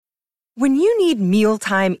When you need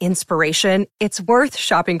mealtime inspiration, it's worth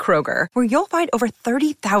shopping Kroger, where you'll find over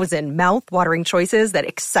 30,000 mouth-watering choices that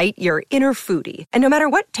excite your inner foodie. And no matter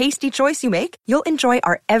what tasty choice you make, you'll enjoy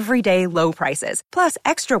our everyday low prices, plus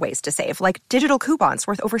extra ways to save, like digital coupons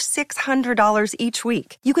worth over $600 each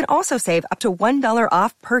week. You can also save up to $1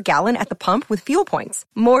 off per gallon at the pump with fuel points.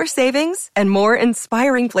 More savings and more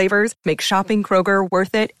inspiring flavors make shopping Kroger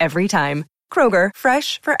worth it every time. Kroger,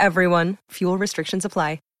 fresh for everyone. Fuel restrictions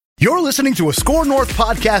apply. You're listening to a Score North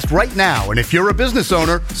podcast right now, and if you're a business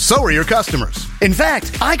owner, so are your customers. In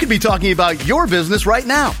fact, I could be talking about your business right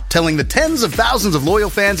now, telling the tens of thousands of loyal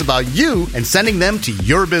fans about you and sending them to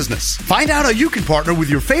your business. Find out how you can partner with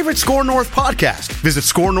your favorite Score North podcast. Visit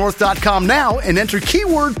scorenorth.com now and enter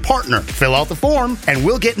keyword partner. Fill out the form, and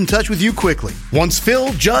we'll get in touch with you quickly. Once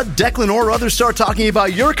Phil, Judd, Declan, or others start talking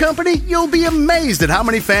about your company, you'll be amazed at how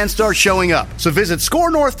many fans start showing up. So visit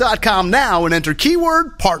scorenorth.com now and enter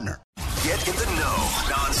keyword partner. Get in the know.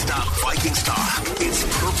 Non-stop Vikings talk.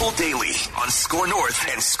 It's Purple Daily on Score North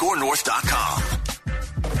and scorenorth.com.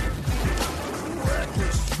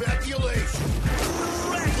 Reckless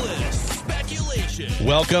speculation.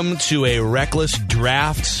 Welcome to a reckless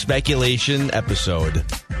draft speculation episode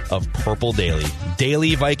of Purple Daily.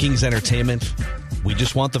 Daily Vikings entertainment. We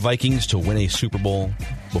just want the Vikings to win a Super Bowl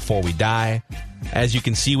before we die. As you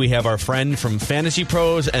can see, we have our friend from Fantasy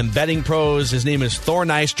Pros and Betting Pros. His name is Thor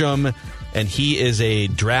Nystrom, and he is a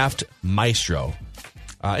draft maestro.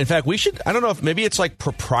 In fact, we should, I don't know if maybe it's like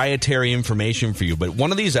proprietary information for you, but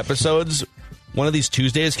one of these episodes, one of these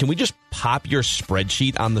Tuesdays, can we just pop your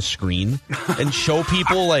spreadsheet on the screen and show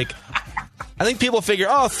people, like, I think people figure,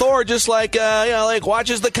 oh, Thor just like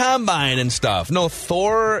watches the combine and stuff. No,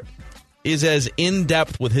 Thor is as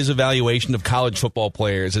in-depth with his evaluation of college football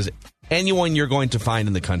players as anyone you're going to find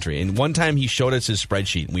in the country. And one time he showed us his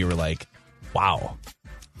spreadsheet, and we were like, wow.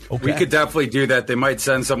 Okay. We could definitely do that. They might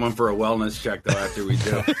send someone for a wellness check, though, after we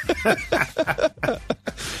do.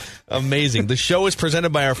 Amazing. The show is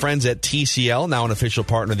presented by our friends at TCL, now an official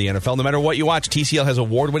partner of the NFL. No matter what you watch, TCL has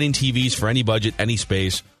award-winning TVs for any budget, any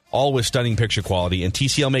space, all with stunning picture quality. And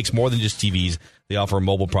TCL makes more than just TVs. They offer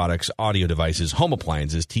mobile products, audio devices, home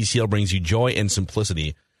appliances. TCL brings you joy and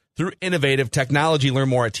simplicity through innovative technology. Learn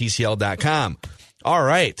more at TCL.com. All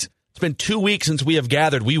right. It's been 2 weeks since we have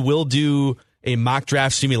gathered. We will do a mock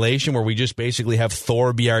draft simulation where we just basically have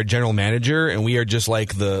Thor be our general manager, and we are just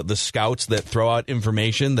like the scouts that throw out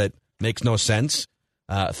information that makes no sense.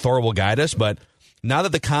 Thor will guide us. But now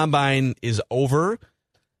that the combine is over,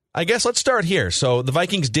 I guess let's start here. So the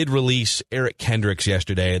Vikings did release Eric Kendricks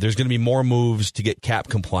yesterday. There's going to be more moves to get cap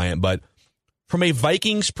compliant, but from a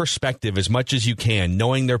Vikings perspective, as much as you can,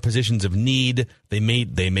 knowing their positions of need, they may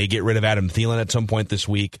get rid of Adam Thielen at some point this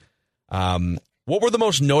week. What were the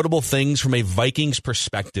most notable things from a Vikings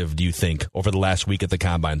perspective, do you think, over the last week at the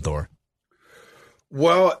Combine, Thor?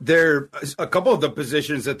 Well, there a couple of the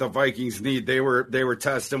positions that the Vikings need. They were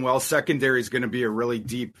testing well. Secondary is going to be a really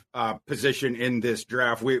deep position in this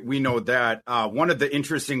draft. We know that. One of the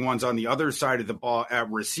interesting ones on the other side of the ball at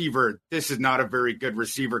receiver, this is not a very good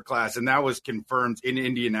receiver class, and that was confirmed in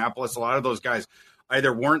Indianapolis. A lot of those guys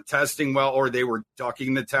either weren't testing well or they were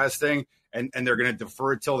ducking the testing, and they're going to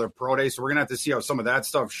defer it till their pro day. So we're going to have to see how some of that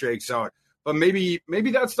stuff shakes out. But maybe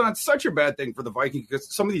that's not such a bad thing for the Vikings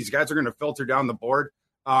because some of these guys are going to filter down the board.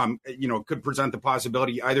 Could present the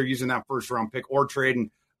possibility either using that first round pick or trading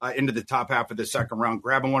into the top half of the second round,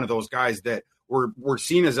 grabbing one of those guys that were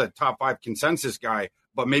seen as a top 5 consensus guy,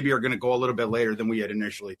 but maybe are going to go a little bit later than we had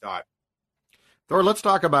initially thought. Thor, let's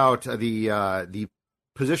talk about the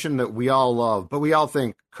position that we all love, but we all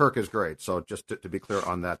think Kirk is great. So just to be clear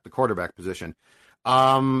on that, the quarterback position.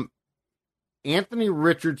 Anthony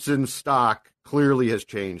Richardson's stock clearly has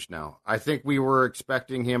changed now. I think we were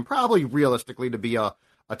expecting him probably realistically to be a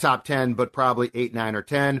top 10, but probably 8, 9, or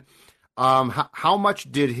 10. How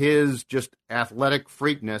much did his just athletic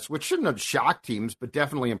freakness, which shouldn't have shocked teams, but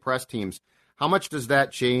definitely impressed teams, how much does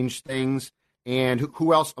that change things? And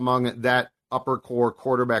who else among that upper core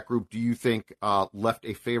quarterback group do you think left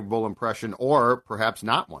a favorable impression or perhaps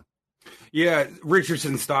not one? Yeah,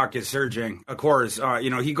 Richardson's stock is surging. Of course,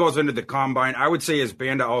 he goes into the combine. I would say his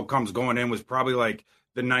band of outcomes going in was probably like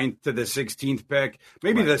the 9th to the 16th pick,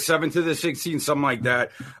 maybe the 7th to the 16th, something like that.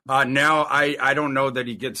 Now, I don't know that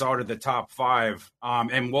he gets out of the top 5,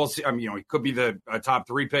 and we'll see. He could be the top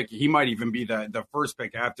 3 pick. He might even be the first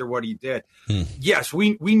pick after what he did. Yes,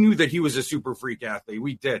 we knew that he was a super freak athlete.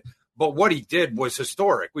 We did. But what he did was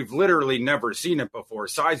historic. We've literally never seen it before.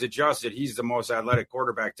 Size adjusted, he's the most athletic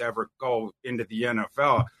quarterback to ever go into the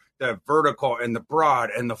NFL. the vertical and the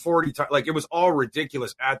broad and the 40, like it was all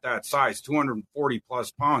ridiculous at that size, 240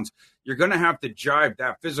 plus pounds. You're going to have to jive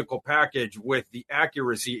that physical package with the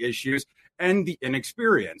accuracy issues and the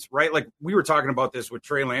inexperience, right? Like we were talking about this with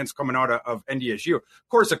Trey Lance coming out of NDSU, of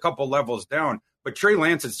course, a couple levels down, but Trey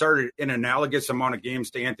Lance had started an analogous amount of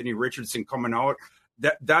games to Anthony Richardson coming out.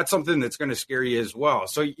 That's something that's going to scare you as well.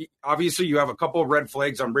 So obviously you have a couple of red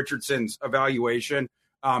flags on Richardson's evaluation,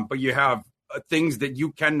 but you have things that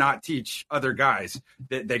you cannot teach other guys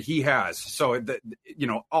that he has. So,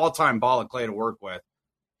 all-time ball of clay to work with.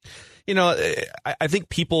 I think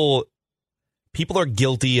people are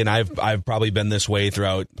guilty, and I've probably been this way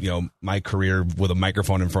throughout, my career with a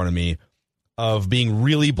microphone in front of me, of being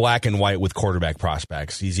really black and white with quarterback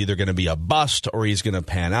prospects. He's either going to be a bust or he's going to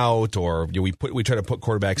pan out, or we try to put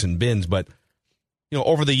quarterbacks in bins. But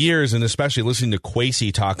over the years, and especially listening to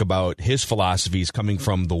Kwesi talk about his philosophies coming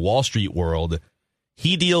from the Wall Street world,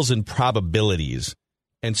 he deals in probabilities,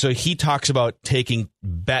 and so he talks about taking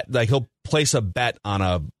like he'll place a bet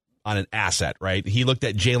on an asset. Right? He looked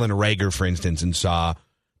at Jalen Reagor, for instance, and saw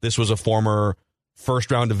this was a former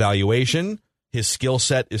first round evaluation. His skill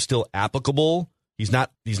set is still applicable. He's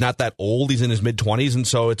not that old. He's in his mid-20s, and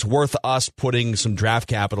so it's worth us putting some draft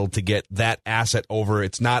capital to get that asset over.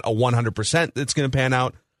 It's not a 100% that's going to pan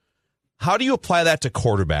out. How do you apply that to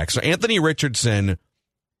quarterbacks? So Anthony Richardson,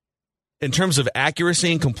 in terms of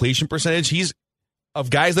accuracy and completion percentage, he's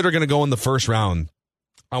of guys that are going to go in the first round.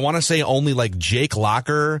 I want to say only like Jake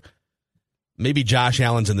Locker, maybe Josh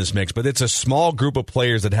Allen's in this mix, but it's a small group of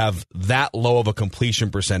players that have that low of a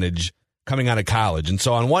completion percentage coming out of college. And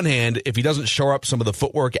so on one hand, if he doesn't shore up some of the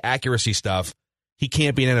footwork accuracy stuff, he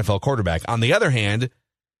can't be an NFL quarterback. On the other hand,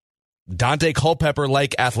 Dante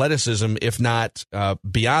Culpepper-like athleticism, if not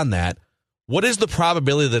beyond that. What is the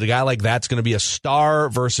probability that a guy like that's going to be a star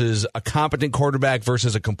versus a competent quarterback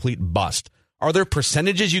versus a complete bust? Are there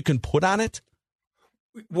percentages you can put on it?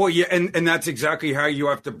 Well, yeah, and that's exactly how you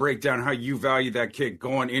have to break down how you value that kid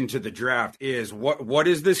going into the draft is what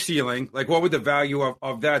is the ceiling? Like, what would the value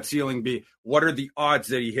of that ceiling be? What are the odds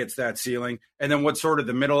that he hits that ceiling? And then what's sort of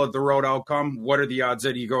the middle of the road outcome? What are the odds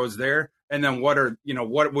that he goes there? And then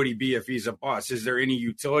what would he be if he's a bust? Is there any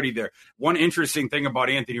utility there? One interesting thing about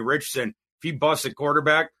Anthony Richardson, if he busts at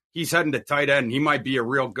quarterback, he's heading to tight end. He might be a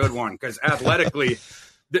real good one because athletically –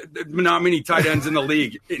 not many tight ends in the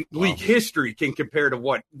league history can compare to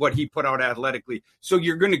what he put out athletically. So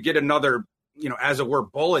you're going to get another, as it were,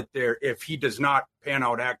 bullet there. If he does not pan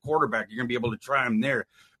out at quarterback, you're going to be able to try him there.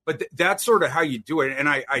 But that's sort of how you do it. And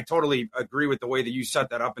I totally agree with the way that you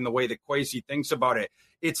set that up and the way that Kwesi thinks about it.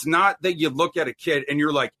 It's not that you look at a kid and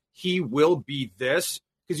you're like, he will be this,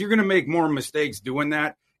 because you're going to make more mistakes doing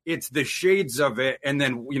that. It's the shades of it. And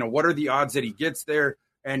then, what are the odds that he gets there?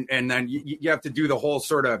 And then you have to do the whole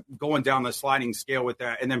sort of going down the sliding scale with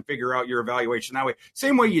that and then figure out your evaluation that way.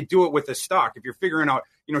 Same way you do it with a stock. If you're figuring out,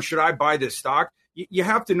 should I buy this stock? You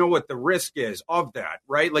have to know what the risk is of that,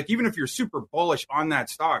 right? Like even if you're super bullish on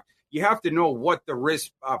that stock, you have to know what the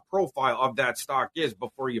risk profile of that stock is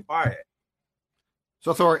before you buy it.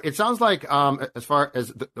 So, Thor, it sounds like as far as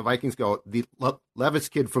the Vikings go, the Levis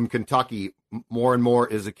kid from Kentucky more and more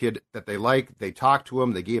is a kid that they like. They talked to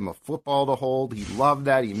him. They gave him a football to hold. He loved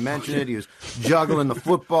that. He mentioned it. He was juggling the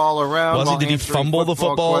football around. Did he fumble the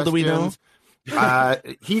football? Do we know?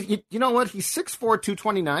 He, you know what? He's 6'4",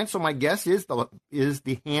 229. So my guess is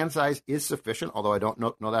the hand size is sufficient, although I don't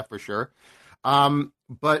know that for sure.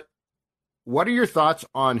 But what are your thoughts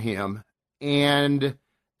on him? And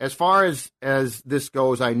as far as this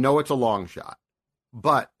goes, I know it's a long shot,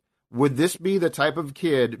 but would this be the type of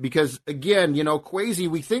kid? Because again, Kwesi,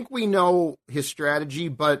 we think we know his strategy,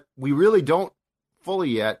 but we really don't fully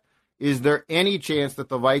yet. Is there any chance that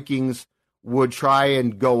the Vikings would try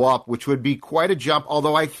and go up, which would be quite a jump?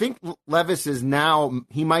 Although I think Levis is now,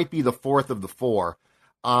 he might be the fourth of the four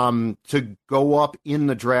to go up in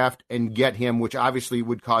the draft and get him, which obviously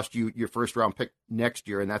would cost you your first round pick next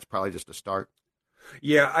year. And that's probably just a start.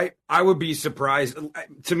 Yeah, I would be surprised.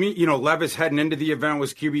 To me, Levis heading into the event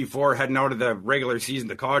was QB4, heading out of the regular season,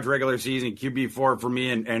 the college regular season, QB4 for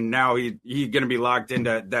me, and now he's going to be locked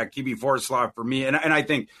into that QB4 slot for me. And I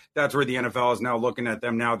think that's where the NFL is now looking at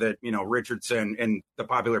them now that, Richardson, in the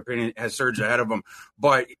popular opinion, has surged ahead of him.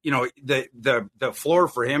 But, the floor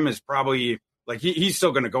for him is probably, like, he's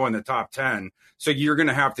still going to go in the top 10. So you're going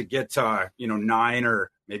to have to get to, 9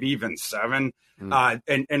 or maybe even 7.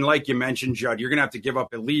 And like you mentioned, Judd, you're going to have to give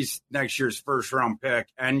up at least next year's first round pick,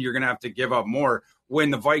 and you're going to have to give up more when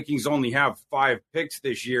the Vikings only have 5 picks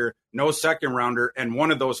this year, no second rounder, and one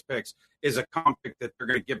of those picks is a comp pick that they're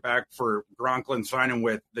going to get back for Gronklin signing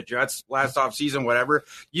with the Jets last offseason, whatever.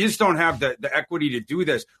 You just don't have the equity to do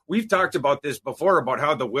this. We've talked about this before, about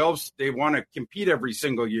how the Wilfs, they want to compete every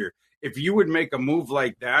single year. If you would make a move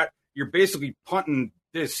like that, you're basically punting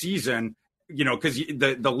this season, because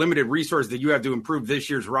the limited resource that you have to improve this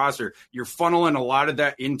year's roster, you're funneling a lot of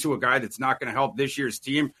that into a guy that's not going to help this year's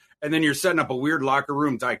team. And then you're setting up a weird locker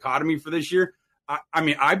room dichotomy for this year. I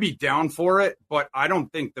mean, I'd be down for it, but I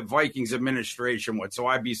don't think the Vikings administration would, so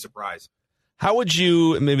I'd be surprised. How would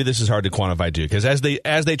you, maybe this is hard to quantify too, because as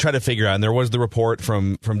they try to figure out, and there was the report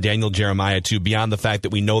from Daniel Jeremiah too, beyond the fact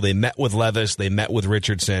that we know they met with Levis, they met with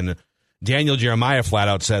Richardson, Daniel Jeremiah flat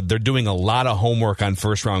out said they're doing a lot of homework on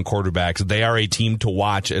first-round quarterbacks. They are a team to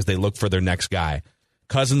watch as they look for their next guy.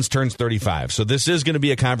 Cousins turns 35, so this is going to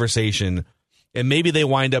be a conversation, and maybe they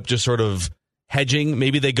wind up just sort of hedging.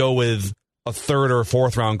 Maybe they go with a third or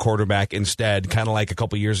fourth round quarterback instead, kind of like a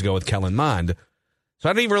couple years ago with Kellen Mond. So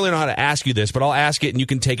I don't even really know how to ask you this, but I'll ask it and you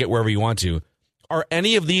can take it wherever you want to. Are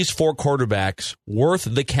any of these four quarterbacks worth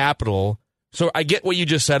the capital? So I get what you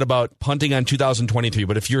just said about punting on 2023,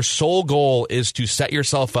 but if your sole goal is to set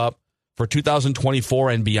yourself up for 2024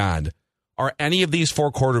 and beyond, are any of these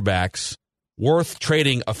four quarterbacks worth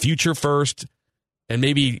trading a future first and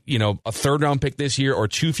maybe, a third round pick this year or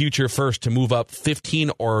two future first to move up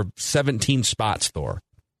 15 or 17 spots, Thor?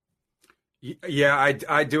 Yeah,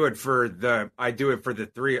 I do it for the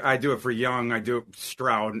three. I do it for Young. I do it for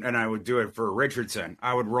Stroud, and I would do it for Richardson.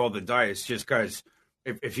 I would roll the dice just because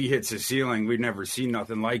if he hits the ceiling, we've never seen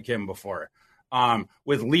nothing like him before.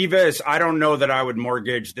 With Levis, I don't know that I would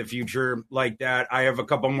mortgage the future like that. I have a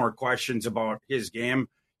couple more questions about his game.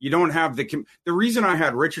 You don't have the reason I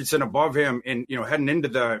had Richardson above him and, heading into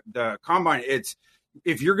the combine, it's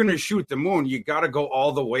if you're going to shoot the moon, you got to go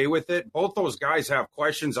all the way with it. Both those guys have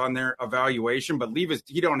questions on their evaluation, but Levis,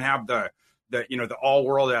 he don't have the all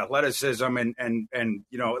world athleticism and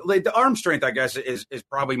the arm strength, I guess, is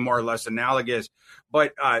probably more or less analogous.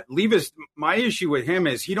 But Levis, my issue with him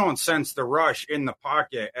is he don't sense the rush in the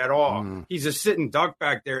pocket at all. He's a sitting duck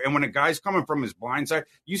back there. And when a guy's coming from his blind side,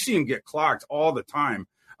 you see him get clocked all the time.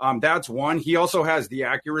 That's one. He also has the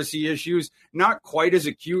accuracy issues, not quite as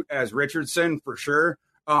acute as Richardson for sure,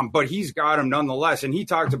 but he's got him nonetheless. And he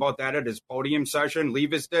talked about that at his podium session,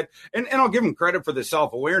 Levis did. And I'll give him credit for the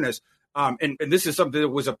self-awareness. And this is something that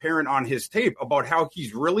was apparent on his tape about how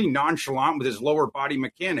he's really nonchalant with his lower body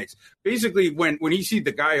mechanics. Basically, when he sees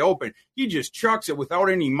the guy open, he just chucks it without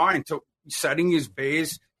any mind to setting his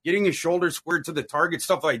base, getting his shoulder squared to the target,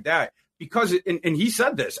 stuff like that. Because, and he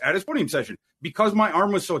said this at his podium session, because my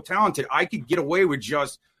arm was so talented, I could get away with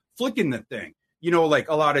just flicking the thing, like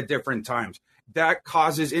a lot of different times. That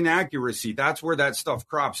causes inaccuracy. That's where that stuff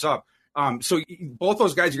crops up. So both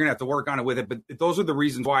those guys are going to have to work on it with it. But those are the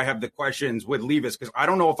reasons why I have the questions with Levis, because I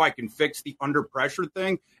don't know if I can fix the under pressure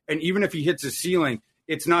thing. And even if he hits a ceiling,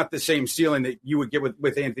 it's not the same ceiling that you would get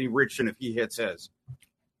with Anthony Richardson if he hits his.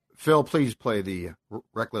 Phil, please play the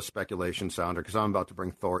reckless speculation sounder because I'm about to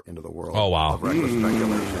bring Thor into the world. Oh, wow. Of reckless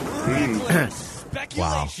speculation.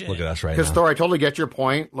 Wow. Look at us right now. Because, Thor, I totally get your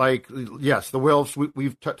point. Like, yes, the Wilfs,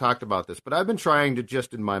 we've talked about this, but I've been trying to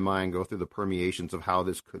just in my mind go through the permeations of how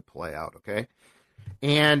this could play out, okay?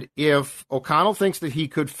 And if O'Connell thinks that he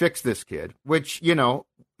could fix this kid, which,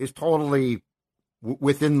 is totally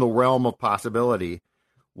within the realm of possibility,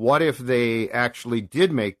 what if they actually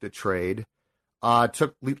did make the trade?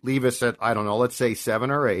 Took Levis at, I don't know, let's say 7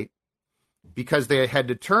 or 8, because they had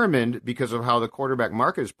determined, because of how the quarterback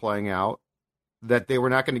market is playing out, that they were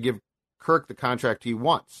not going to give Kirk the contract he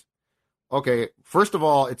wants. Okay, first of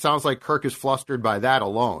all, it sounds like Kirk is flustered by that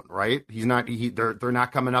alone, right? He's not. They're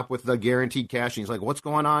not coming up with the guaranteed cash. And he's like, what's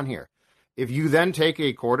going on here? If you then take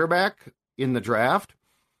a quarterback in the draft,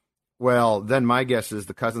 well, then my guess is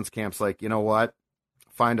the Cousins camp's like, you know what?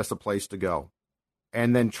 Find us a place to go.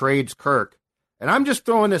 And then trades Kirk. And I'm just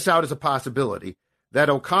throwing this out as a possibility that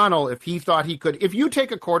O'Connell, if he thought he could, if you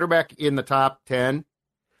take a quarterback in the top 10,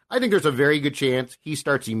 I think there's a very good chance he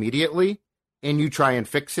starts immediately and you try and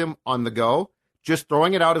fix him on the go. Just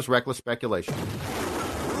throwing it out as reckless speculation.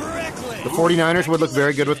 The 49ers would look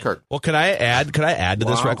very good with Kirk. Well, could I add to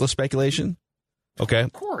this reckless speculation? Okay.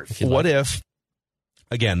 Of course. What if,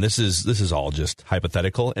 again, this is all just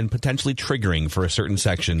hypothetical and potentially triggering for a certain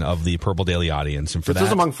section of the Purple Daily audience. And for this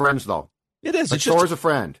is among friends, though. It is. Like Thor's a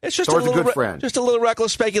friend. It's just Thor's a good friend. Just a little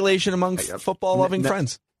reckless speculation among football-loving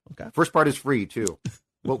friends. Okay. First part is free, too.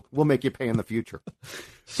 We'll make you pay in the future.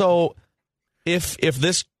 So if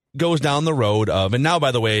this goes down the road of, and now,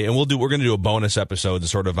 by the way, and we're going to do a bonus episode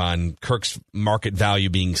sort of on Kirk's market value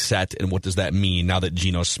being set and what does that mean now that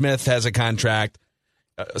Geno Smith has a contract.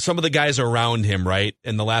 some of the guys around him, right,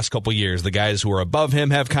 in the last couple years, the guys who are above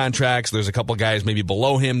him have contracts. There's a couple guys maybe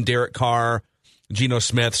below him, Derek Carr, Geno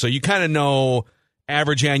Smith. So you kind of know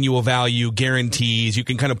average annual value, guarantees. You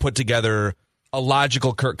can kind of put together a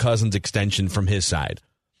logical Kirk Cousins extension from his side.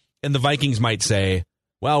 And the Vikings might say,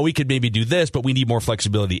 well, we could maybe do this, but we need more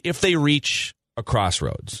flexibility. If they reach a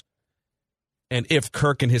crossroads, and if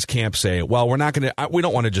Kirk and his camp say, well, we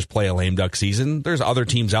don't want to just play a lame duck season. There's other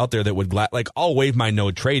teams out there that would, I'll waive my no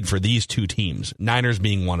trade for these two teams, Niners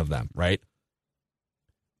being one of them, right?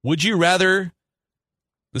 Would you rather,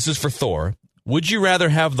 this is for Thor, would you rather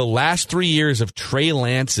have the last 3 years of Trey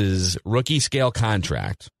Lance's rookie scale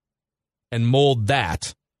contract and mold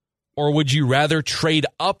that, or would you rather trade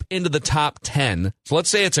up into the top 10? So let's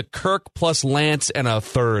say it's a Kirk plus Lance and a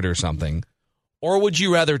third or something. Or would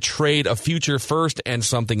you rather trade a future first and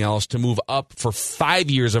something else to move up for 5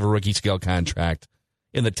 years of a rookie scale contract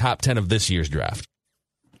in the top 10 of this year's draft?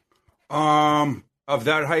 Of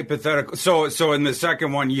that hypothetical. So in the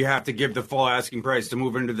second one, you have to give the full asking price to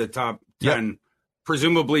move into the top 10, yep.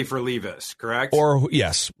 Presumably for Levis, correct? Or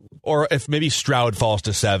yes. Or if maybe Stroud falls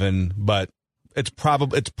to 7, but it's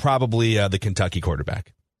probably the Kentucky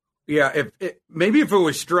quarterback. Yeah, maybe if it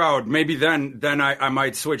was Stroud, maybe then I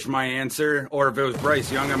might switch my answer. Or if it was Bryce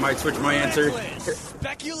Young, I might switch my answer.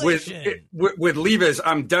 With Levis,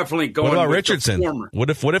 I'm definitely going. What about with Richardson?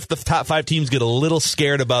 What if the top 5 teams get a little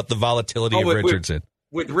scared about the volatility of Richardson?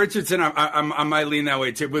 With Richardson, I might lean that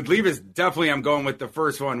way too. With Levis, definitely I'm going with the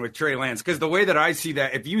first one with Trey Lance, because the way that I see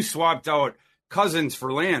that, if you swapped out Cousins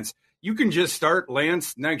for Lance, you can just start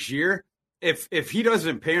Lance next year. If he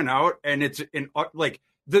doesn't pan out and it's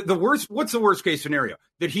the worst, what's the worst case scenario?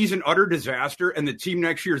 That he's an utter disaster and the team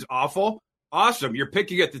next year is awful? Awesome. You're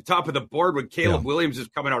picking at the top of the board when Caleb Williams is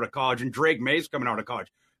coming out of college and Drake May's coming out of college.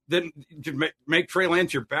 Then make Trey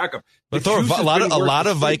Lance your backup. But a lot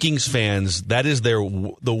of Vikings fans, that is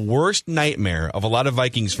the worst nightmare of a lot of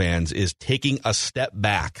Vikings fans is taking a step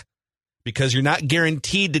back, because you're not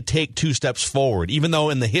guaranteed to take 2 steps forward, even though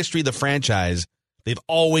in the history of the franchise, they've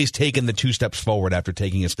always taken the 2 steps forward after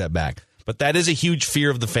taking a step back. But that is a huge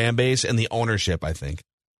fear of the fan base and the ownership, I think.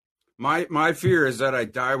 My fear is that I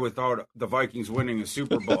die without the Vikings winning a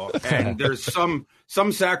Super Bowl. And there's some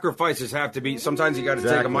sacrifices have to be. Sometimes you got to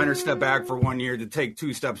take a minor step back for 1 year to take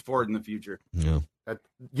 2 steps forward in the future. Yeah.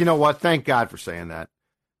 You know what? Thank God for saying that.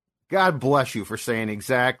 God bless you for saying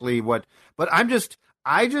exactly what. But I just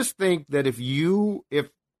think that if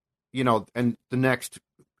and the next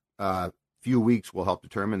few weeks will help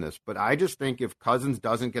determine this, but I just think if Cousins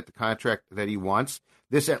doesn't get the contract that he wants,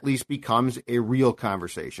 this at least becomes a real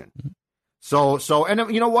conversation. So,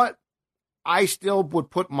 and you know what? I still would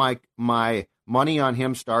put my money on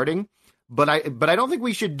him starting, but I don't think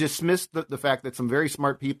we should dismiss the fact that some very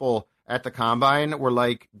smart people at the Combine were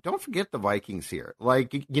like, don't forget the Vikings here.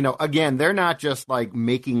 Again, they're not just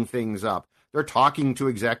making things up. They're talking to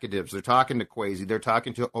executives. They're talking to Kwesi. They're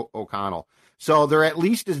talking to O'Connell. So there at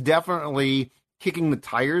least is definitely kicking the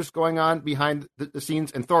tires going on behind the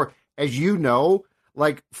scenes. And Thor, as you know,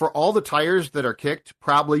 for all the tires that are kicked,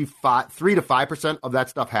 probably 3 to 5% of that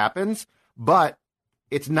stuff happens. But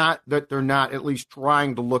it's not that they're not at least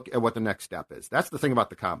trying to look at what the next step is. That's the thing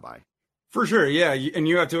about the Combine. For sure, yeah, and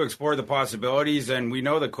you have to explore the possibilities, and we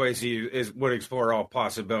know that Kwesi would explore all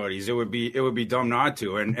possibilities. It would be dumb not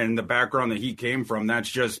to, and the background that he came from, that's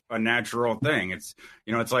just a natural thing. It's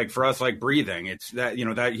it's like for us, like breathing. It's that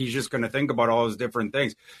that he's just going to think about all those different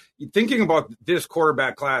things. Thinking about this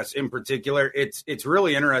quarterback class in particular, it's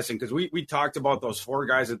really interesting because we talked about those 4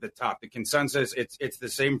 guys at the top. The consensus, it's the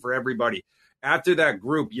same for everybody. After that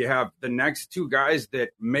group, you have the next 2 guys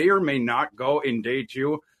that may or may not go in day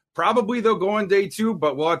 2. Probably they'll go in day 2,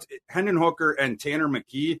 but we'll have Hendon Hooker and Tanner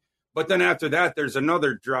McKee. But then after that, there's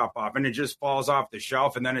another drop off, and it just falls off the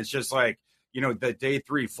shelf. And then it's just the day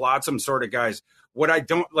 3 flotsam sort of guys. What I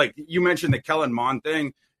don't like, you mentioned the Kellen Mond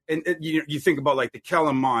thing, and you think about the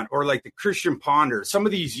Kellen Mond or the Christian Ponder. Some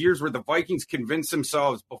of these years where the Vikings convinced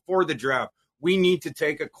themselves before the draft, we need to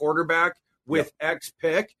take a quarterback with X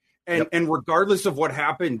pick. And regardless of what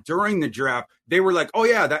happened during the draft, they were like, oh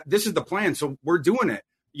yeah, this is the plan. So we're doing it.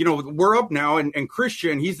 We're up now, and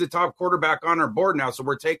Christian, he's the top quarterback on our board now, so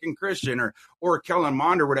we're taking Christian or Kellen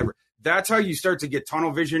Mond or whatever. That's how you start to get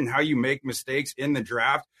tunnel vision, how you make mistakes in the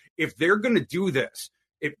draft. If they're going to do this,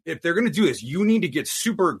 if they're going to do this, you need to get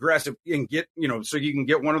super aggressive and get, so you can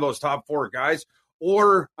get one of those top 4 guys.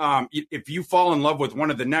 Or if you fall in love with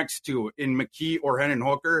one of the next 2 in McKee or Hendon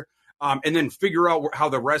Hooker, and then figure out how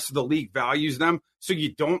the rest of the league values them, so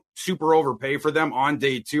you don't super overpay for them on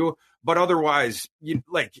day 2. But otherwise, you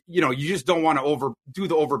just don't want to do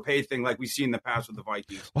the overpay thing like we see in the past with the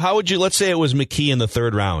Vikings. Well, how would you? Let's say it was McKee in the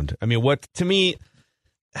 3rd round. I mean, to me,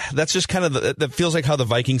 that's just kind of that feels like how the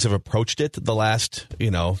Vikings have approached it. The last,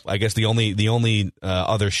 I guess the only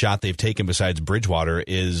other shot they've taken besides Bridgewater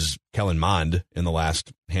is Kellen Mond in the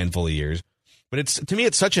last handful of years. But to me,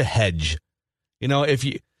 it's such a hedge.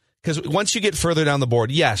 Because once you get further down the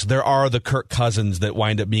board, yes, there are the Kirk Cousins that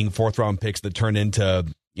wind up being 4th round picks that turn into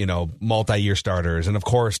multi-year starters. And of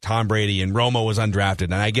course, Tom Brady and Romo was undrafted,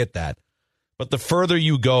 and I get that. But the further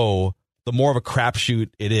you go, the more of a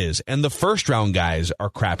crapshoot it is. And the 1st round guys are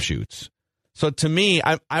crapshoots. So to me,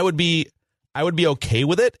 I would be okay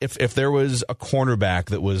with it if there was a cornerback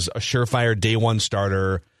that was a surefire day 1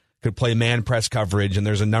 starter, could play man press coverage, and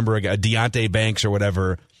there's a number of Deonte Banks or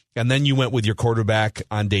whatever, and then you went with your quarterback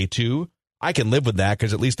on day 2. I can live with that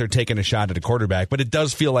because at least they're taking a shot at a quarterback, but it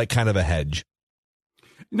does feel like kind of a hedge.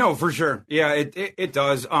 No, for sure. Yeah, it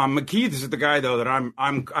does. McKee, this is the guy though that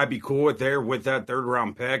I'd be cool with that 3rd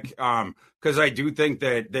round pick. Because I do think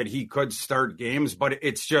that he could start games, but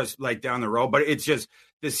it's just like down the road. But it's just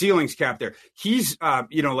the ceiling's capped there. He's not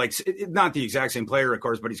the exact same player, of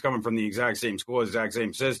course, but he's coming from the exact same school, exact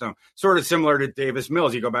same system. Sort of similar to Davis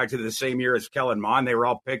Mills. You go back to the same year as Kellen Mond. They were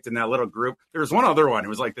all picked in that little group. There was one other one. It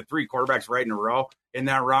was like the 3 quarterbacks right in a row in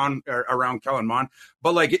that round around Kellen Mond.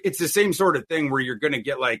 But like it's the same sort of thing where you're going to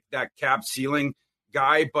get like that cap ceiling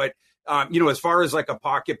guy. But as far as like a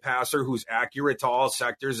pocket passer who's accurate to all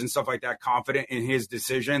sectors and stuff like that, confident in his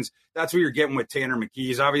decisions, that's what you're getting with Tanner McKee.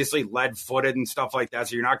 He's obviously lead-footed and stuff like that,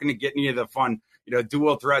 so you're not going to get any of the fun,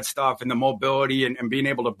 dual threat stuff and the mobility and being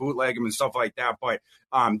able to bootleg him and stuff like that. But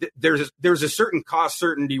there's a certain cost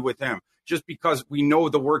certainty with him just because we know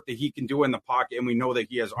the work that he can do in the pocket and we know that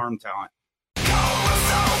he has arm talent.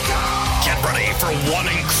 Get ready for one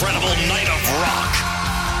incredible night of rock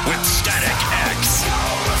with Static X.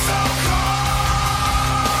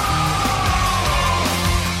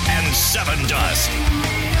 And Seven Dust.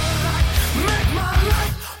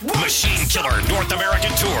 Machine Killer North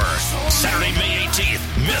American Tour. Saturday, May 18th,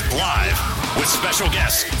 Myth Live. With special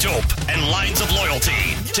guests, Dope, and Lines of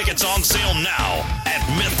Loyalty. Tickets on sale now at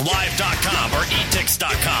mythlive.com or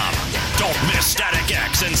etix.com. Don't miss Static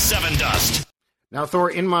X and Seven Dust. Now,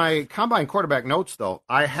 Thor, in my combine quarterback notes, though,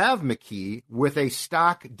 I have McKee with a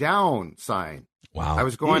stock down sign. Wow. I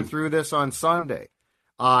was going through this on Sunday,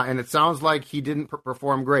 and it sounds like he didn't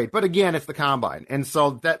perform great. But again, it's the combine. And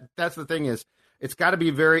so that's the thing is, it's got to be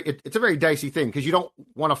it's a very dicey thing because you don't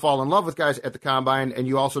want to fall in love with guys at the combine, and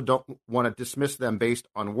you also don't want to dismiss them based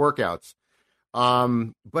on workouts.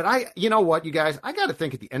 But you know what, you guys, I got to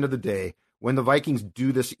think at the end of the day, when the Vikings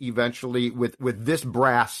do this eventually with this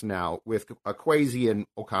brass now, with Kwesi and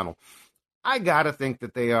O'Connell, I got to think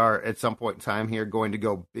that they are at some point in time here going to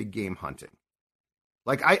go big game hunting.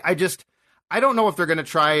 Like, I don't know if they're going to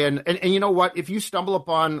try and you know what, if you stumble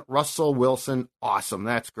upon Russell Wilson, awesome,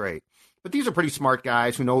 that's great. But these are pretty smart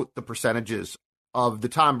guys who know the percentages of the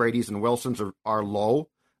Tom Brady's and Wilsons are low,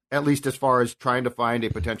 at least as far as trying to find a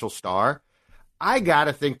potential star. I got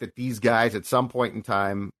to think that these guys at some point in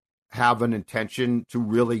time have an intention to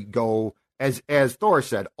really go, as Thor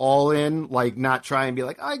said, all in, like not try and be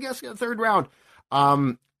like, I guess 3rd round.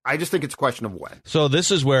 I just think it's a question of when. So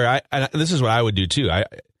this is where this is what I would do too.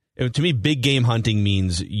 To me, big game hunting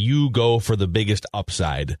means you go for the biggest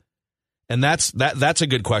upside. And that's a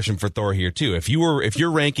good question for Thor here too. If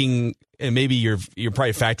you're ranking, and maybe you're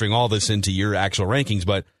probably factoring all this into your actual rankings,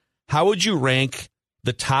 but how would you rank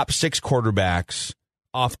the top 6 quarterbacks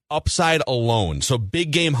off upside alone? So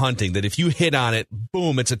big game hunting, that if you hit on it,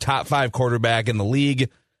 boom, it's a top 5 quarterback in the league.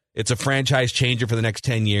 It's a franchise changer for the next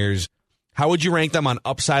 10 years. How would you rank them on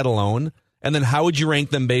upside alone? And then how would you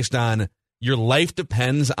rank them based on your life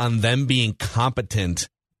depends on them being competent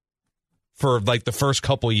for like the first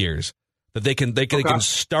couple years? That they can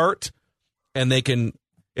start, and they can.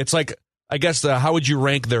 It's like, I guess, how would you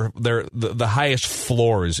rank the highest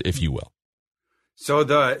floors, if you will? So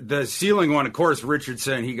the ceiling one, of course,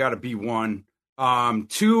 Richardson, he got to be 1.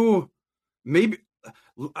 2, maybe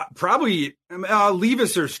probably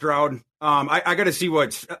Levis or Stroud. I got to see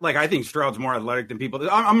what's like. I think Stroud's more athletic than people.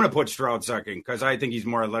 I'm going to put Stroud 2nd because I think he's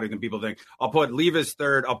more athletic than people think. I'll put Levis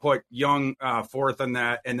 3rd. I'll put Young 4th on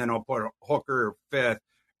that, and then I'll put Hooker 5th.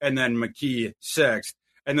 And then McKee 6th,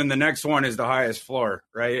 and then the next one is the highest floor,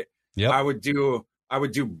 right? Yeah. I would do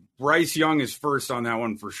Bryce Young is 1st on that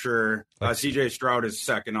one for sure. CJ Stroud is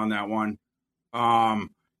 2nd on that one.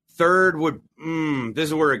 3rd would this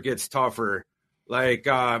is where it gets tougher. Like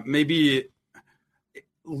maybe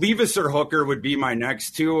Levis or Hooker would be my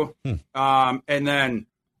next two. And then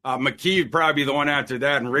McKee would probably be the one after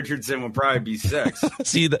that, and Richardson would probably be 6.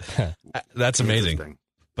 See, that's amazing.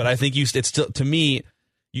 But I think it's still, to me,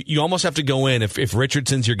 you almost have to go in if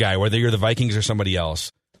Richardson's your guy, whether you're the Vikings or somebody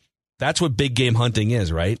else. That's what big game hunting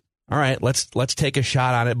is, right? All right, let's take a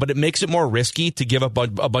shot on it. But it makes it more risky to give up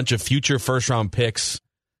a bunch of future first-round picks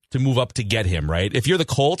to move up to get him, right? If you're the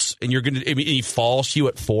Colts and he falls to you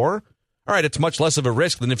at 4, all right, it's much less of a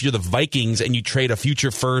risk than if you're the Vikings and you trade a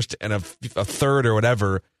future first and a third or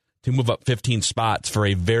whatever to move up 15 spots for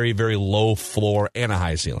a very, very low floor and a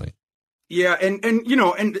high ceiling. Yeah, and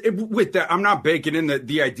with that, I'm not baking in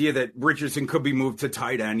the idea that Richardson could be moved to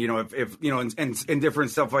tight end, if and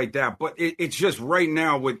different stuff like that. But it's just right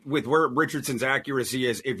now with where Richardson's accuracy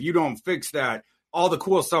is, if you don't fix that, all the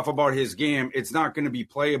cool stuff about his game, it's not going to be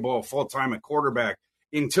playable full time at quarterback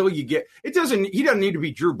until you get. He doesn't need to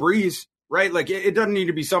be Drew Brees, right? Like it doesn't need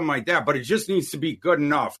to be something like that, but it just needs to be good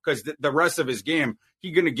enough because the rest of his game,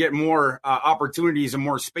 he's going to get more opportunities and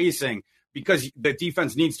more spacing. Because the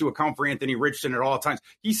defense needs to account for Anthony Richardson at all times.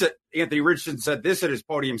 Anthony Richardson said this at his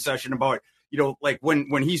podium session about, like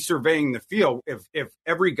when he's surveying the field, if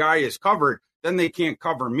every guy is covered, then they can't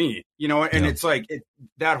cover me, and it's like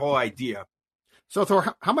that whole idea. So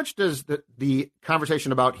Thor, how much does the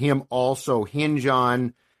conversation about him also hinge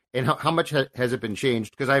on, and how much has it been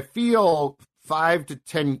changed? Because I feel 5 to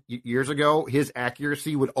 10 years ago, his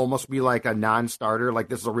accuracy would almost be like a non-starter, like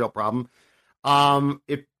this is a real problem.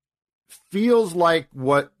 It feels like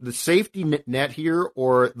what the safety net here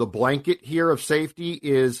or the blanket here of safety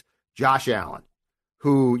is Josh Allen,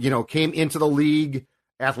 who, came into the league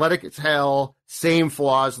athletic as hell, same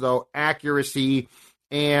flaws though, accuracy,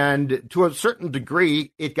 and to a certain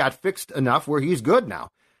degree, it got fixed enough where he's good now.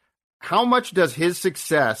 How much does his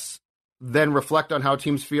success then reflect on how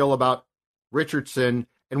teams feel about Richardson?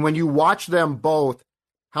 And when you watch them both,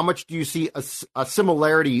 how much do you see a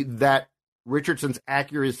similarity that Richardson's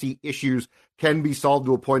accuracy issues can be solved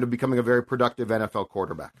to a point of becoming a very productive NFL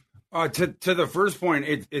quarterback? To the first point,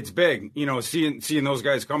 it's big, seeing those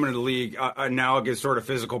guys come into the league, analogous sort of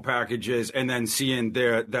physical packages, and then seeing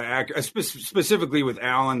specifically with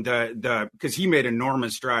Allen, because he made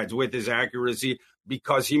enormous strides with his accuracy,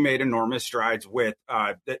 because he made enormous strides with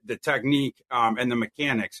the technique and the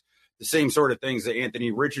mechanics, the same sort of things that Anthony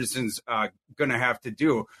Richardson's going to have to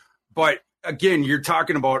do. But again, you're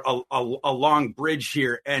talking about a long bridge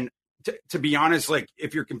here. And to be honest, like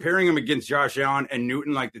if you're comparing him against Josh Allen and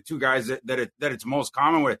Newton, like the two guys that it's most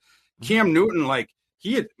common with, Cam Newton, like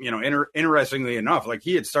he had, interestingly enough, like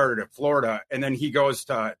he had started at Florida and then he goes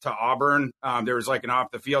to Auburn. There was like an off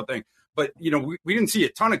the field thing, but we didn't see a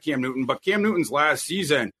ton of Cam Newton, but Cam Newton's last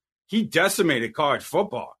season, he decimated college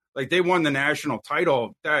football. Like they won the national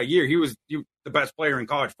title that year. He was the best player in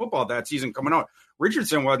college football that season coming out.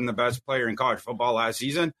 Richardson wasn't the best player in college football last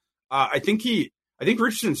season. I think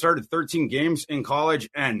Richardson started 13 games in college,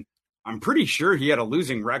 and I'm pretty sure he had a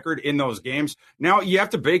losing record in those games. Now, you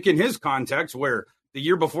have to bake in his context where the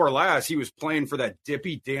year before last, he was playing for that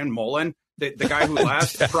dippy Dan Mullen, the guy who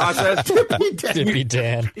last processed. Dippy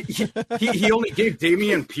Dan. He only gave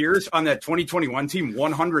Dameon Pierce on that 2021 team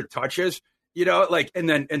 100 touches. And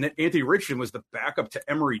then Anthony Richardson was the backup to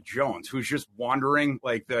Emory Jones, who's just wandering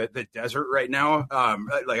like the desert right now. I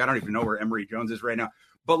don't even know where Emory Jones is right now.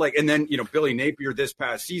 But and then Billy Napier this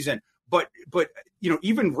past season. But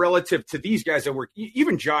even relative to these guys that were,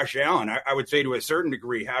 even Josh Allen, I would say to a certain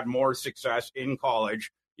degree had more success in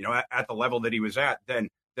college, at the level that he was at than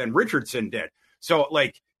Richardson did. So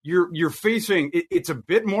you're facing it's a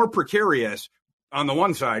bit more precarious on the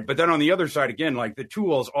one side, but then on the other side again, like the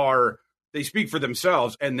tools they speak for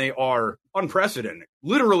themselves, and they are unprecedented,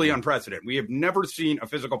 literally unprecedented. We have never seen a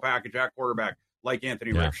physical package at quarterback like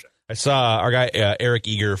Anthony Richardson. I saw our guy Eric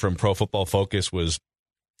Eager from Pro Football Focus was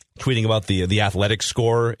tweeting about the athletic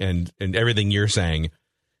score and everything you're saying,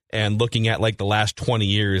 and looking at like the last 20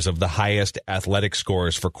 years of the highest athletic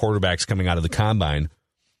scores for quarterbacks coming out of the combine.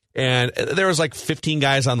 And there was like 15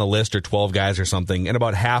 guys on the list or 12 guys or something, and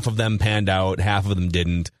about half of them panned out, half of them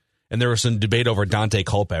didn't. And there was some debate over Dante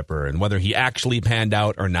Culpepper and whether he actually panned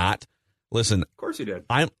out or not. Listen, of course he did.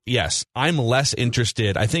 I'm less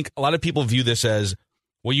interested. I think a lot of people view this as,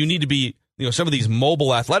 well, you need to be, some of these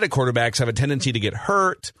mobile athletic quarterbacks have a tendency to get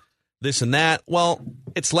hurt, this and that. Well,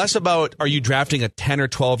 it's less about, are you drafting a 10 or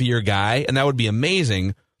 12 year guy? And that would be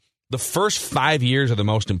amazing. The first 5 years are the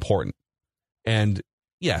most important. And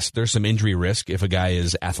yes, there's some injury risk if a guy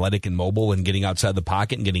is athletic and mobile and getting outside the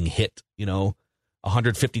pocket and getting hit,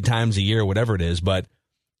 150 times a year, whatever it is. But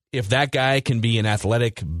if that guy can be an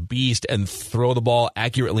athletic beast and throw the ball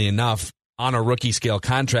accurately enough on a rookie scale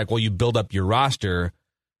contract while you build up your roster.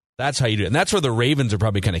 That's how you do it. And that's where the Ravens are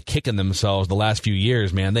probably kind of kicking themselves the last few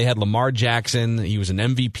years, man. They had Lamar Jackson. He was an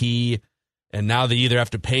MVP. And now they either have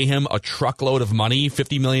to pay him a truckload of money,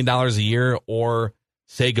 $50 million a year, or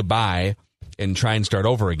say goodbye and try and start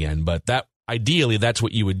over again. But that ideally, that's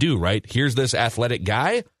what you would do, right? Here's this athletic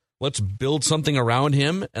guy. Let's build something around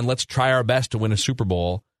him, and let's try our best to win a Super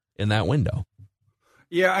Bowl in that window.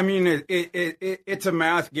 Yeah, I mean, it's a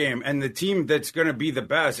math game, and the team that's going to be the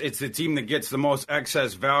best, it's the team that gets the most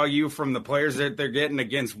excess value from the players that they're getting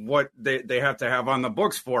against what they have to have on the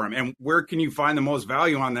books for them. And where can you find the most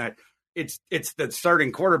value on that? It's the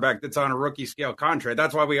starting quarterback that's on a rookie scale contract.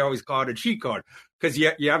 That's why we always call it a cheat code, because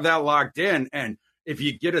you have that locked in. And if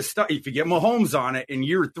you get if you get Mahomes on it in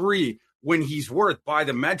year 3, when he's worth by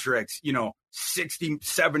the metrics, 60,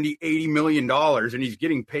 70, $80 million, and he's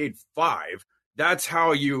getting paid $5. That's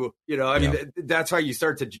how that's how you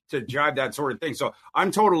start to jive that sort of thing. So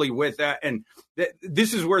I'm totally with that. And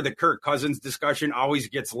this is where the Kirk Cousins discussion always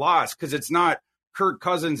gets lost, because it's not Kirk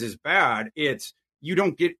Cousins is bad. It's you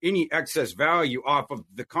don't get any excess value off of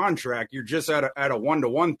the contract. You're just at a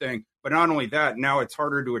 1-to-1 thing. But not only that, now it's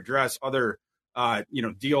harder to address other,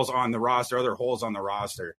 deals on the roster, other holes on the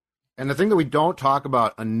roster. And the thing that we don't talk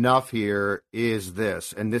about enough here is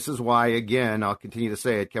this, and this is why, again, I'll continue to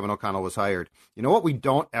say it, Kevin O'Connell was hired. You know what we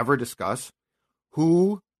don't ever discuss?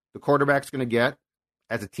 Who the quarterback's going to get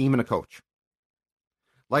as a team and a coach.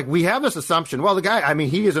 Like, we have this assumption, well, the guy, I mean,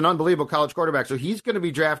 he is an unbelievable college quarterback, so he's going to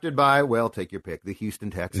be drafted by, well, take your pick, the Houston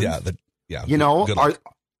Texans. Yeah.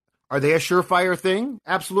 Are they a surefire thing?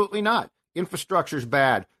 Absolutely not. Infrastructure's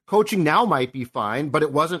bad. Coaching now might be fine, but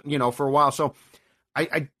it wasn't, for a while. So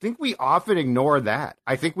I think we often ignore that.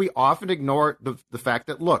 I think we often ignore the fact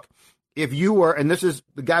that, look, if you were, and the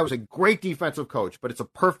guy was a great defensive coach, but it's a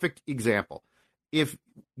perfect example. If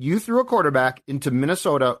you threw a quarterback into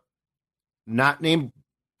Minnesota, not named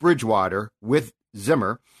Bridgewater, with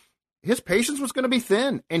Zimmer, his patience was going to be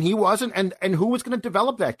thin, and he wasn't, and who was going to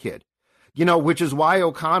develop that kid? Which is why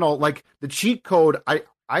O'Connell, like, the cheat code,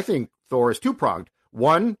 I think, Thor, is two-pronged.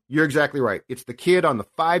 One, you're exactly right. It's the kid on the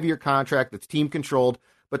 5-year contract that's team controlled.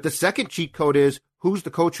 But the second cheat code is who's the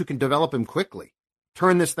coach who can develop him quickly,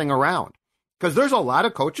 turn this thing around. Because there's a lot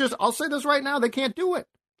of coaches, I'll say this right now, they can't do it.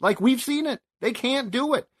 Like, we've seen it. They can't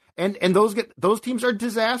do it. And those teams are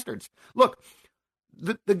disasters. Look,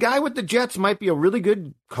 the guy with the Jets might be a really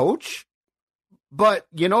good coach, but,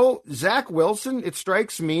 Zach Wilson, it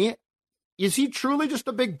strikes me, is he truly just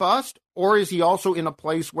a big bust, or is he also in a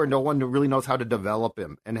place where no one really knows how to develop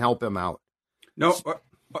him and help him out? No,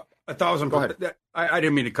 1,000%. I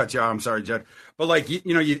didn't mean to cut you off. I'm sorry, Jed. But like,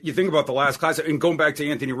 you think about the last class, and going back to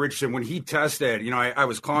Anthony Richardson, when he tested, I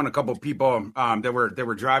was calling a couple of people that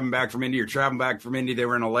were driving back from Indy or traveling back from Indy. They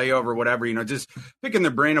were in a layover, whatever, just picking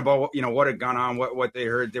their brain about, what had gone on, what they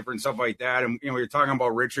heard, different stuff like that. And, we were talking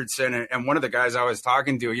about Richardson, and one of the guys I was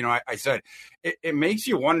talking to, I said, it makes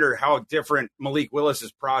you wonder how different Malik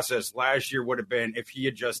Willis's process last year would have been if he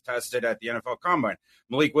had just tested at the NFL Combine.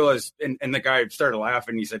 Malik Willis, and the guy started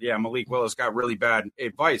laughing. He said, yeah, Malik Willis got really bad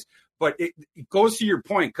advice. But it goes to your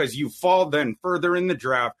point, because you fall then further in the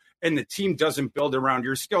draft and the team doesn't build around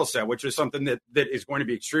your skill set, which is something that is going to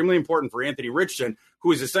be extremely important for Anthony Richardson,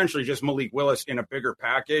 who is essentially just Malik Willis in a bigger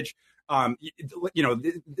package.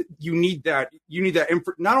 You need that. You need that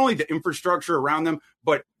not only the infrastructure around them,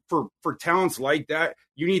 but for talents like that,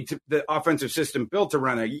 you need the offensive system built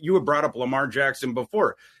around that. You had brought up Lamar Jackson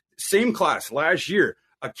before. Same class last year,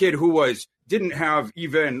 a kid who didn't have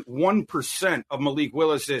even 1% of Malik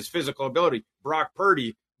Willis's physical ability. Brock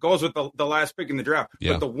Purdy goes with the last pick in the draft.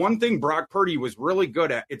 Yeah. But the one thing Brock Purdy was really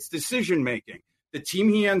good at, it's decision making. The team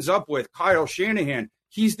he ends up with, Kyle Shanahan,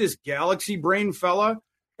 he's this galaxy brain fella.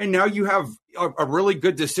 And now you have a really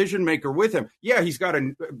good decision maker with him. Yeah,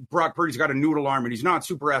 Brock Purdy's got a noodle arm, and he's not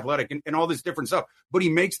super athletic and all this different stuff, but he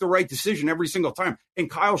makes the right decision every single time. And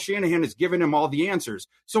Kyle Shanahan has given him all the answers.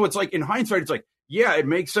 So it's like, in hindsight, it's like, yeah, it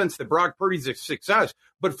makes sense that Brock Purdy's a success.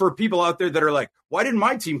 But for people out there that are like, why didn't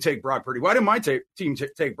my team take Brock Purdy? Why didn't my team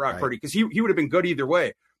take Brock Purdy? Because he would have been good either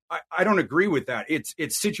way. I don't agree with that. It's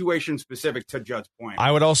situation specific, to Judd's point.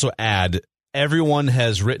 I would also add, everyone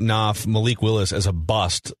has written off Malik Willis as a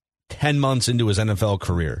bust 10 months into his NFL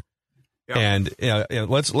career. Yep. And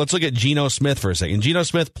let's look at Geno Smith for a second. Geno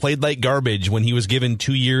Smith played like garbage when he was given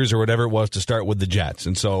 2 years or whatever it was to start with the Jets.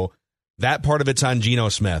 And so that part of it's on Geno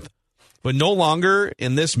Smith. But no longer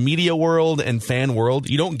in this media world and fan world,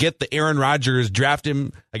 you don't get the Aaron Rodgers, draft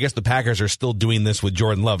him. I guess the Packers are still doing this with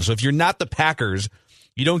Jordan Love. So if you're not the Packers,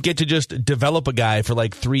 you don't get to just develop a guy for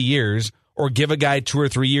like 3 years or give a guy 2 or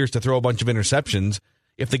 3 years to throw a bunch of interceptions.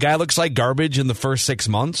 If the guy looks like garbage in the first 6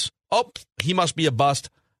 months, he must be a bust.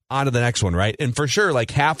 On to the next one, right? And for sure,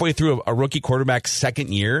 like halfway through a rookie quarterback's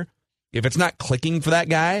second year, if it's not clicking for that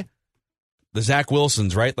guy, the Zach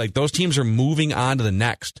Wilsons, right? Like those teams are moving on to the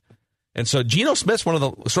next. And so Geno Smith's one of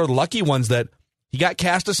the sort of lucky ones that he got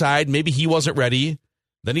cast aside. Maybe he wasn't ready.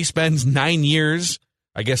 Then he spends 9 years,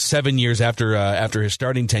 I guess 7 years after his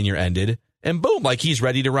starting tenure ended, and boom, like he's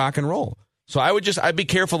ready to rock and roll. So I'd be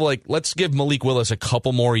careful. Like, let's give Malik Willis a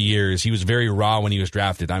couple more years. He was very raw when he was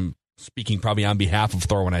drafted. I'm speaking probably on behalf of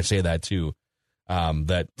Thor when I say that too.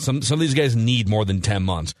 That some of these guys need more than 10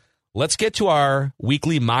 months. Let's get to our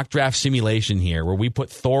weekly mock draft simulation here, where we put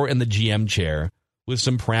Thor in the GM chair with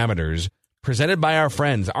some parameters presented by our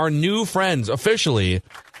friends, our new friends, officially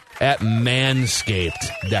at Manscaped.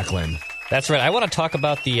 Declan. That's right. I want to talk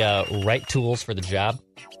about the right tools for the job.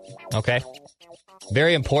 Okay.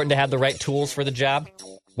 Very important to have the right tools for the job.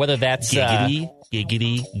 Whether that's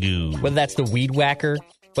giggity goo. Whether that's the weed whacker,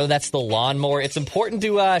 whether that's the lawnmower. It's important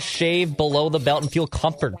to shave below the belt and feel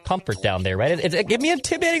comfort down there, right? It give me an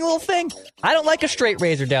intimidating little thing. I don't like a straight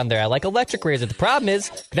razor down there. I like electric razor. The problem is,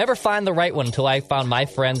 I never find the right one until I found my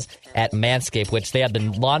friends at Manscaped, which they have the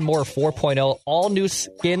Lawnmower 4.0 all-new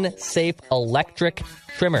skin-safe electric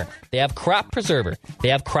trimmer. They have Crop Preserver. They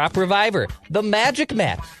have Crop Reviver. The Magic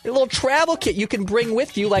Mat. A little travel kit you can bring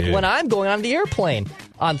with you, like when I'm going on the airplane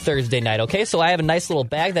on Thursday night, okay? So I have a nice little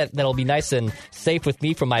bag that'll be nice and safe with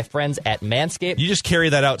me from my friends at Manscaped. You just carry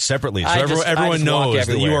that out separately, so everyone knows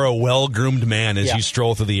that you are a well-groomed man as you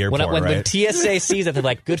stroll through the airport, when TSA sees it, they're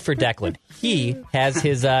like, good for Declan. He has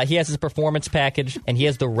his performance package, and he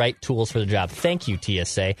has the right tools for the job. Thank you,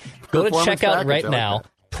 TSA. Go to checkout right now.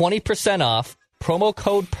 20% off. Promo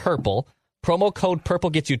code PURPLE. Promo code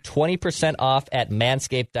PURPLE gets you 20% off at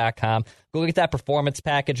manscaped.com. Go get that performance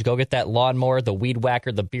package. Go get that lawnmower, the weed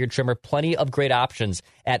whacker, the beard trimmer. Plenty of great options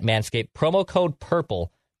at Manscaped. Promo code PURPLE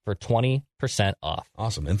for 20% off.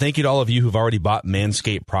 Awesome. And thank you to all of you who've already bought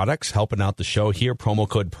Manscaped products, helping out the show here. Promo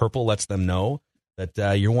code PURPLE lets them know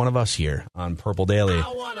that you're one of us here on Purple Daily.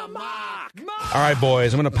 I want to mock. All right,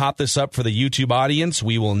 boys, I'm going to pop this up for the YouTube audience.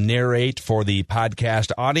 We will narrate for the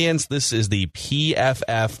podcast audience. This is the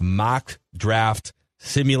PFF Mock Draft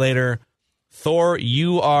Simulator. Thor,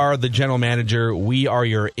 you are the general manager. We are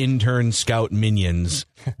your intern scout minions,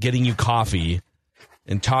 getting you coffee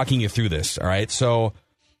and talking you through this. All right, so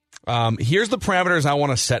here's the parameters I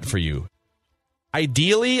want to set for you.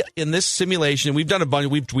 Ideally, in this simulation, we've done a bunch.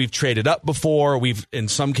 We've traded up before. In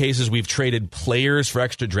some cases, we've traded players for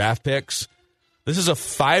extra draft picks. This is a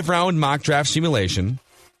 5-round mock draft simulation.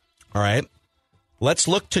 All right. Let's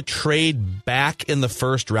look to trade back in the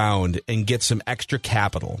first round and get some extra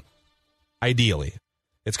capital. Ideally,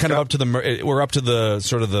 it's kind of up to we're up to the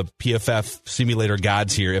sort of the PFF simulator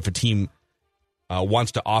gods here. If a team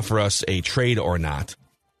wants to offer us a trade or not.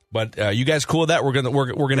 But you guys cool with that?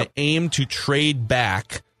 We're gonna aim to trade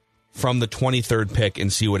back from the 23rd pick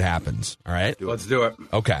and see what happens. All right, let's do it.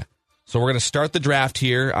 Okay, so we're gonna start the draft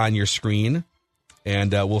here on your screen,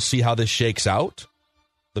 and we'll see how this shakes out.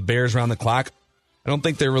 The Bears are on the clock. I don't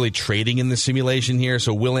think they're really trading in the simulation here.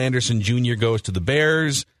 So Will Anderson Jr. goes to the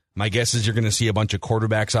Bears. My guess is you're going to see a bunch of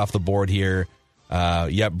quarterbacks off the board here.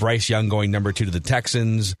 Bryce Young going number 2 to the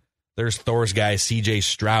Texans. There's Thor's guy C.J.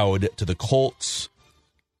 Stroud to the Colts.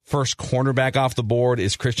 First cornerback off the board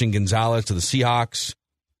is Christian Gonzalez to the Seahawks.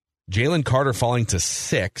 Jalen Carter falling to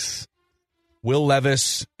 6. Will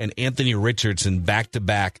Levis and Anthony Richardson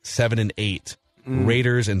back-to-back 7 and 8.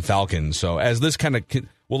 Raiders and Falcons. So as this kind of,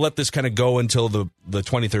 we'll let this kind of go until the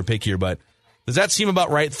 23rd pick here. But does that seem about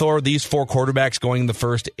right, Thor? These 4 quarterbacks going the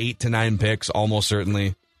first 8 to 9 picks, almost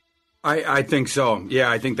certainly. I think so. Yeah,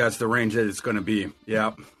 I think that's the range that it's going to be.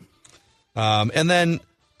 Yeah. And then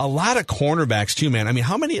a lot of cornerbacks too, man. I mean,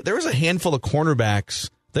 there was a handful of cornerbacks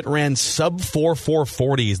that ran sub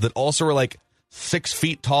 4.40s that also were like 6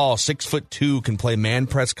 feet tall, 6'2", can play man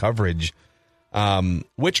press coverage.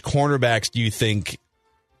 Which cornerbacks do you think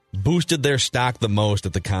boosted their stock the most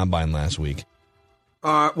at the combine last week?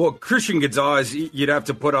 Well, Christian Gonzalez, you'd have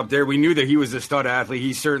to put up there. We knew that he was a stud athlete.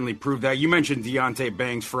 He certainly proved that. You mentioned Deonte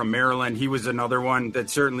Banks from Maryland. He was another one that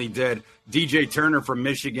certainly did. DJ Turner from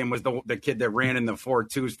Michigan was the kid that ran in the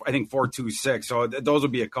 4.2s, I think 4.26. So those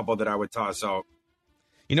would be a couple that I would toss out.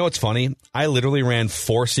 You know what's funny? I literally ran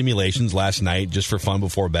 4 simulations last night just for fun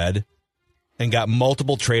before bed and got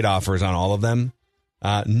multiple trade offers on all of them.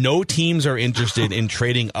 No teams are interested in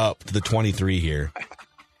trading up to the 23 here.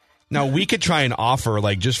 Now, we could try and offer,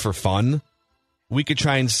 like, just for fun, we could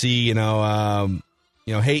try and see,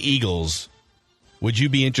 hey, Eagles, would you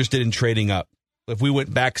be interested in trading up? If we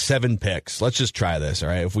went back 7 picks, let's just try this, all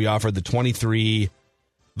right? If we offered the 23,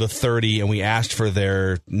 the 30, and we asked for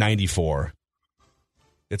their 94.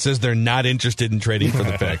 It says they're not interested in trading for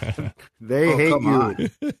the pick. They hate you. On.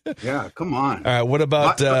 Yeah, come on. All right, what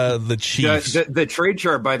about the Chiefs? The trade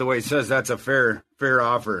chart, by the way, says that's a fair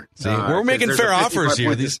offer. See, we're making fair offers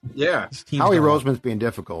here. Yeah. Howie Roseman's being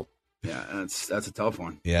difficult. Yeah, that's a tough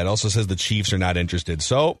one. Yeah, it also says the Chiefs are not interested.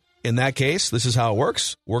 So, in that case, this is how it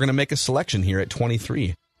works. We're going to make a selection here at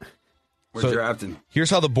 23. We're drafting. Here's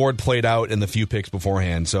how the board played out in the few picks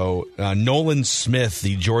beforehand. So Nolan Smith,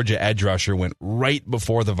 the Georgia edge rusher, went right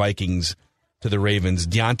before the Vikings to the Ravens.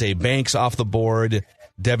 Deonte Banks off the board.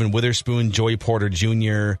 Devin Witherspoon, Joey Porter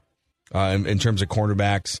Jr. In terms of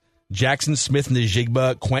cornerbacks. Jackson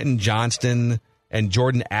Smith-Njigba, Quentin Johnston, and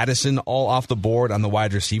Jordan Addison all off the board on the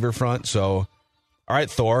wide receiver front. So, all right,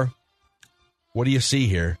 Thor, what do you see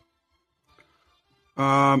here?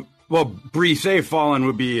 Well, Brise fallen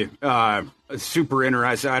would be super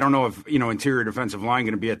interesting. I don't know if, interior defensive line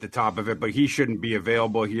going to be at the top of it, but he shouldn't be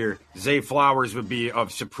available here. Zay Flowers would be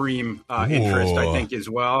of supreme interest, I think, as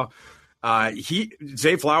well.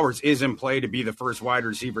 Zay Flowers is in play to be the first wide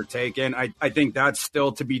receiver taken. I think that's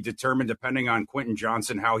still to be determined depending on Quentin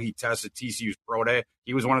Johnson, how he tests at TCU's pro day.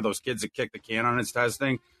 He was one of those kids that kicked the can on his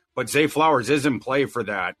testing. But Zay Flowers is in play for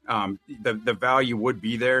that. The value would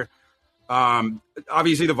be there.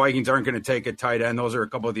 Obviously, the Vikings aren't going to take a tight end. Those are a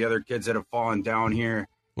couple of the other kids that have fallen down here.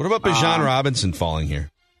 What about Bijan Robinson falling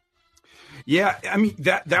here? Yeah, I mean,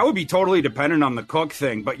 that would be totally dependent on the Cook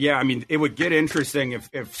thing. But, yeah, I mean, it would get interesting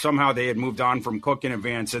if somehow they had moved on from Cook in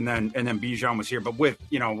advance and then Bijan was here. But with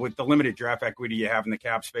the limited draft equity you have in the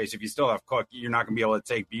cap space, if you still have Cook, you're not going to be able to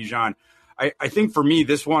take Bijan. I think for me,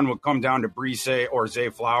 this one would come down to Brise or Zay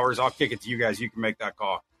Flowers. I'll kick it to you guys. You can make that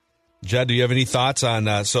call. Judd, do you have any thoughts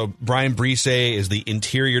on so Brian Brise is the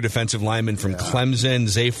interior defensive lineman from Clemson.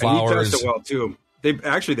 Zay Flowers. And he tested well, too. They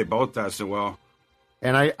both tested well.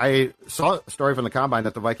 And I saw a story from the Combine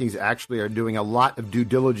that the Vikings actually are doing a lot of due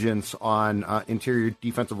diligence on interior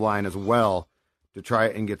defensive line as well to try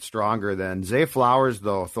and get stronger. Then Zay Flowers,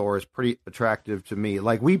 though, Thor, is pretty attractive to me.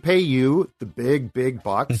 Like, we pay you the big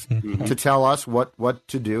bucks to tell us what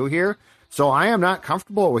to do here. So I am not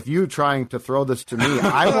comfortable with you trying to throw this to me.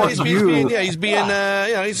 I want he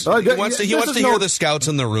wants to hear the scouts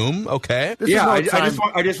in the room. Okay.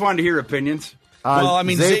 I just wanted to hear opinions. Well, I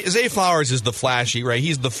mean, Zay Flowers is the flashy, right?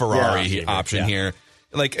 He's the Ferrari option here.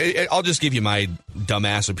 Like, I'll just give you my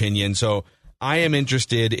dumbass opinion. So I am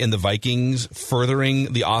interested in the Vikings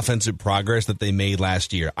furthering the offensive progress that they made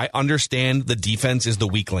last year. I understand the defense is the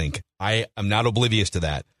weak link. I am not oblivious to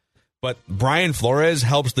that. But Brian Flores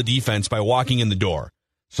helps the defense by walking in the door.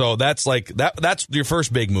 So that's that's your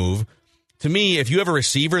first big move. To me, if you have a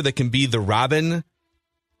receiver that can be the Robin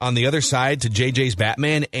on the other side to JJ's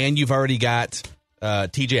Batman, and you've already got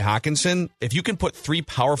TJ Hawkinson, if you can put three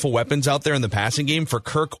powerful weapons out there in the passing game for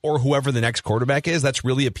Kirk or whoever the next quarterback is, that's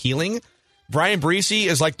really appealing. Brian Brise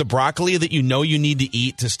is like the broccoli that you need to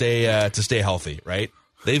eat to stay healthy, right?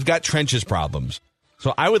 They've got trenches problems.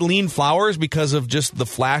 So I would lean Flowers because of just the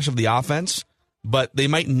flash of the offense, but they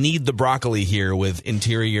might need the broccoli here with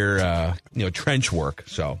interior, trench work.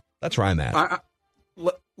 So that's where I'm at.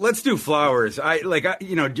 Let's do Flowers.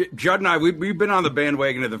 Judd and I, we've been on the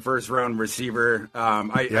bandwagon of the first round receiver.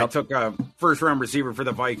 I took a first round receiver for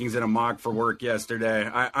the Vikings in a mock for work yesterday.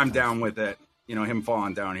 I'm down with it. Him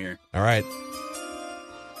falling down here. All right.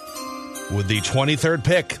 With the 23rd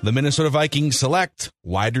pick, the Minnesota Vikings select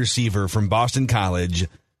wide receiver from Boston College,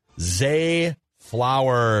 Zay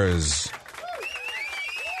Flowers.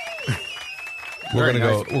 We're gonna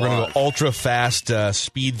go ultra fast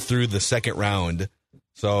speed through the second round.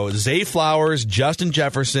 So Zay Flowers, Justin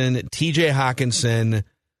Jefferson, T.J. Hawkinson.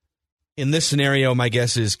 In this scenario, my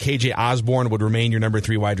guess is KJ Osborne would remain your number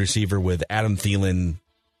 3 wide receiver, with Adam Thielen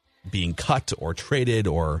being cut or traded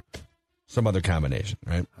or some other combination.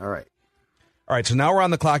 Right. All right, so now we're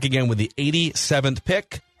on the clock again with the 87th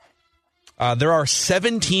pick. There are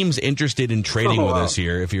 7 teams interested in trading with us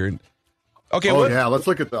here. If you're okay, let's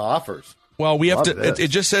look at the offers. Well, we have to. It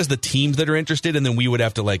just says the teams that are interested, and then we would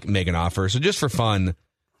have to make an offer. So just for fun,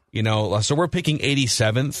 so we're picking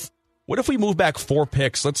 87th. What if we move back 4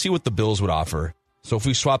 picks? Let's see what the Bills would offer. So if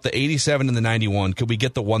we swap the 87 and the 91, could we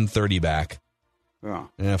get the 130 back? Yeah,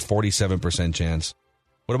 47% chance.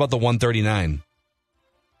 What about the 139?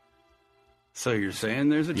 So you're saying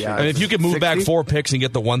there's a chance? Yeah, and if you could move 60? Back 4 picks and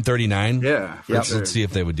get the 139, let's see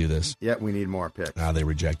if they would do this. Yeah, we need more picks. They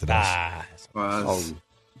rejected us.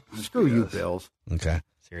 Screw you, Bills. Okay.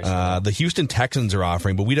 Seriously. The Houston Texans are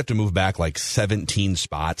offering, but we'd have to move back 17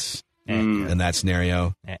 spots in that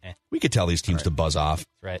scenario. We could tell these teams to buzz off.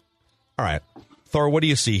 That's right. All right. Thor, what do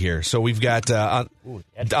you see here? So we've got on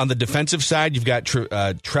the defensive side, you've got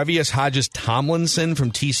Trevius Hodges-Tomlinson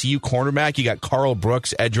from TCU, cornerback. You got Carl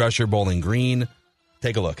Brooks, edge rusher, Bowling Green.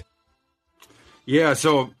 Take a look. Yeah,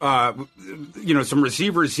 so, some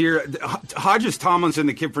receivers here. Hodges-Tomlinson,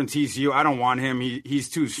 the kid from TCU, I don't want him. He's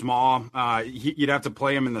too small. You'd have to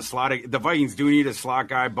play him in the slot. The Vikings do need a slot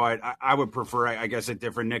guy, but I would prefer, I guess, a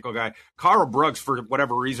different nickel guy. Carl Brooks, for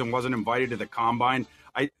whatever reason, wasn't invited to the Combine.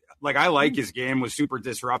 I like his game, was super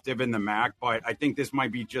disruptive in the MAC, but I think this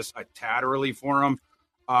might be just a tad early for him.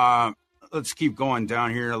 Let's keep going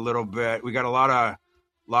down here a little bit. We got a lot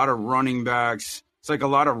of running backs. It's like a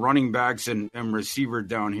lot of running backs and receiver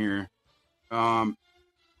down here.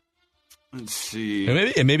 Let's see.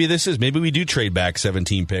 And maybe we do trade back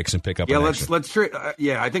 17 picks and pick up. Yeah, let's trade.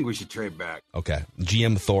 I think we should trade back. Okay,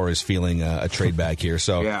 GM Thor is feeling a trade back here.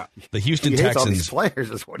 So yeah, the Houston he Texans. hates all these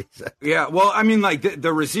players is what he said. Yeah, well, I mean, like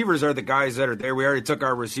the receivers are the guys that are there. We already took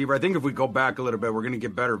our receiver. I think if we go back a little bit, we're going to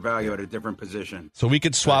get better value at a different position. So we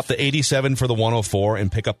could swap the 87 for the 104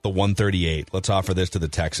 and pick up the 138. Let's offer this to the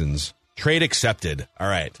Texans. Trade accepted. All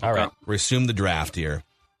right. Resume the draft here.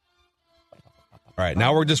 All right,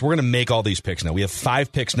 now we're going to make all these picks now. We have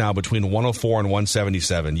 5 picks now between 104 and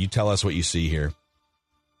 177. You tell us what you see here.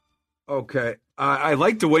 Okay. I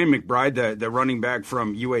like Dwayne McBride, the running back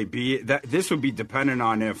from UAB. This would be dependent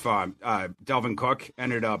on if Delvin Cook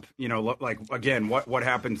ended up, again, what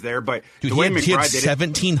happens there. But dude, Dwayne he had McBride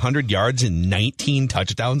 1,700 yards and 19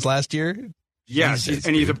 touchdowns last year. Yes,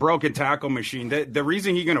 he's a broken tackle machine. The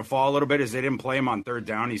reason he's going to fall a little bit is they didn't play him on third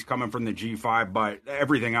down. He's coming from the G5, but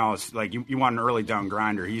everything else, like you want an early down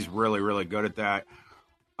grinder. He's really, really good at that.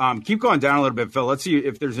 Keep going down a little bit, Phil. Let's see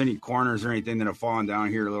if there's any corners or anything that have fallen down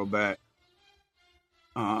here a little bit.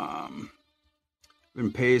 And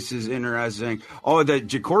Pace is interesting. Oh, the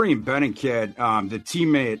Jacorian Bennett kid, the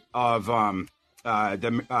teammate of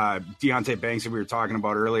Deonte Banks that we were talking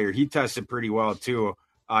about earlier, he tested pretty well too.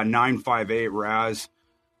 958 Raz.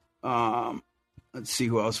 Let's see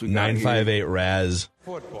who else we got. 958 Raz.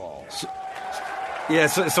 Football. So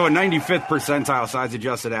a 95th percentile size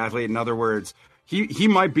adjusted athlete. In other words, he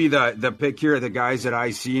might be the pick here of the guys that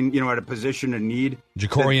I seen, at a position of need.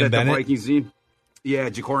 Jacorian Bennett. The Vikings need. Yeah,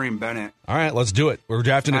 Jacorian Bennett. All right, let's do it. We're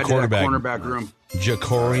drafting a quarterback. Cornerback room.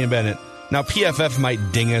 Jacorian Bennett. Now PFF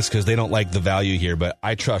might ding us because they don't like the value here, but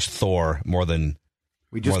I trust Thor more than.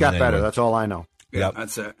 We just got better. Anyone. That's all I know. Yeah,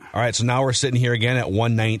 that's it. All right, so now we're sitting here again at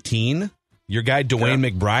 119. Your guy Dwayne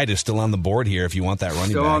McBride is still on the board here if you want that running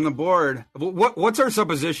still back. On the board. What's our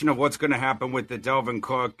supposition of what's going to happen with the Delvin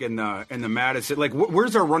Cook and the Madison? Like,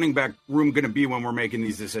 where's our running back room going to be when we're making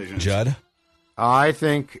these decisions? Judd? I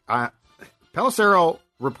think Pelissero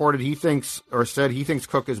reported he thinks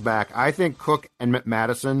Cook is back. I think Cook and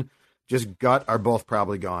Madison just are both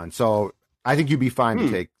probably gone. So I think you'd be fine to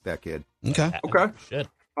take that kid. Okay. Should.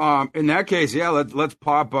 In that case, yeah, let's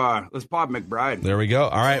pop McBride. There we go.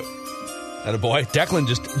 All right. Attaboy.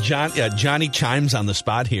 Declan Johnny chimes on the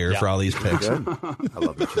spot here for all these picks. I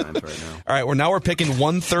love the chimes right now. All right, we're picking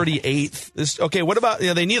 138th. What about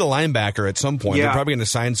they need a linebacker at some point. Yeah. They're probably going to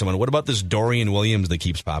sign someone. What about this Dorian Williams that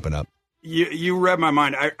keeps popping up? You read my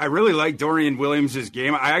mind. I really like Dorian Williams'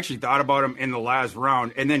 game. I actually thought about him in the last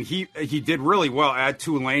round, and then he did really well at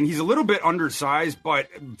Tulane. He's a little bit undersized, but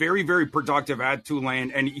very, very productive at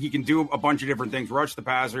Tulane, and he can do a bunch of different things. Rush the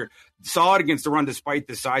passer, solid against the run despite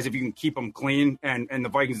the size if you can keep him clean. And the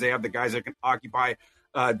Vikings, they have the guys that can occupy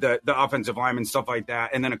the offensive linemen, stuff like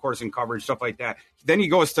that. And then, of course, in coverage, stuff like that. Then he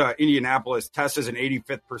goes to Indianapolis, tests as an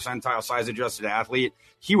 85th percentile size-adjusted athlete.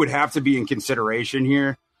 He would have to be in consideration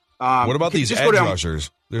here. What about these edge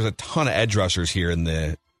rushers? There's a ton of edge rushers here in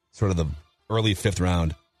the sort of the early 5th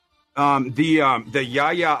round. The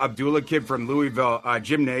Yahya Abdullah kid from Louisville,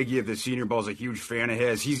 Jim Nagy of the Senior Bowl is a huge fan of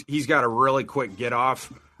his. He's got a really quick get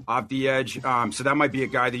off the edge. So that might be a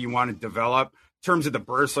guy that you want to develop. In terms of the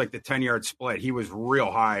burst, like the 10-yard split, he was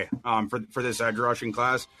real high for this edge rushing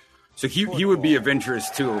class. So he would be of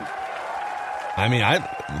interest too. I mean,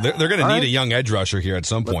 they're going to need a young edge rusher here at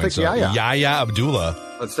some point. So Yahya Abdullah.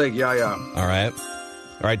 Let's take Yahya. All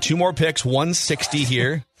right. 2 more picks. 160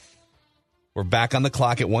 here. We're back on the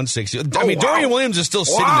clock at 160. Dorian Williams is still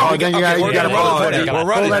sitting there. You got to pull the podium. We're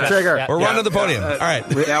running that trigger. We're running the podium. All right.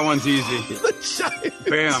 That one's easy.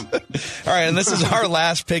 Bam. All right, and this is our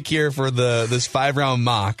last pick here for this 5-round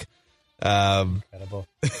mock. Well,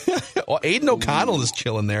 Aiden O'Connell is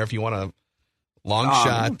chilling there if you want a long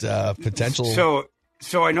shot potential.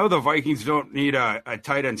 So I know the Vikings don't need a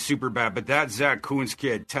tight end super bad, but that Zach Kuntz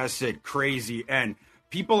kid tested crazy, and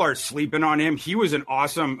people are sleeping on him. He was an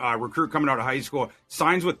awesome recruit coming out of high school,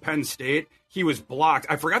 signs with Penn State. he was blocked.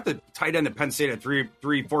 I forgot the tight end that Penn State had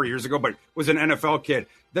 4 years ago, but was an NFL kid.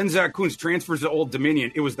 Then Zach Kuntz transfers to Old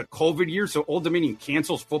Dominion. It was the COVID year, so Old Dominion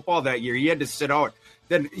cancels football that year. He had to sit out.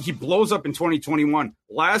 Then he blows up in 2021.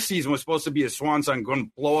 Last season was supposed to be a swan song, going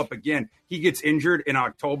to blow up again. He gets injured in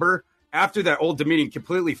October. After that, Old Dominion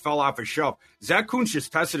completely fell off a shelf. Zach Kuntz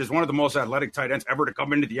just tested as one of the most athletic tight ends ever to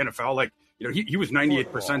come into the NFL. Like, he was 98th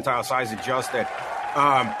percentile size adjusted.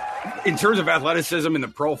 In terms of athleticism and the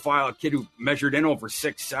profile, a kid who measured in over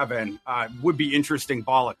 6'7", would be interesting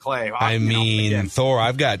ball of clay. Thor,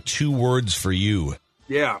 I've got 2 words for you.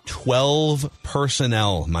 Yeah. 12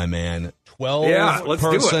 personnel, my man. 12 let's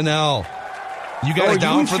personnel. Do it. You guys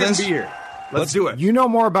down for this? Be here. Let's do it. You know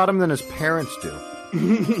more about him than his parents do.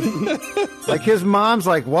 Like his mom's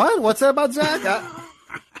like, what? What's that about Zach?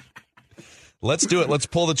 Let's do it. Let's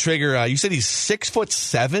pull the trigger. You said he's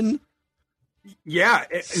 6'7"? Yeah,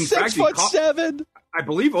 in fact, 6'7". I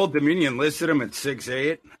believe Old Dominion listed him at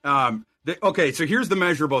 6'8". Okay, so here's the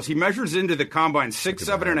measurables. He measures into the combine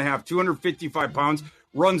 6'7.5", 255 pounds,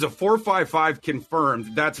 runs a 4.55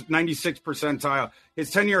 confirmed. That's 96th percentile.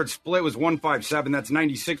 His 10-yard split was 1.57. That's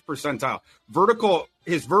 96th percentile.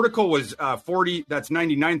 His vertical was 40. That's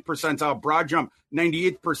 99th percentile. Broad jump,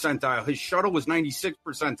 98th percentile. His shuttle was 96th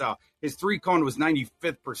percentile. His 3-cone was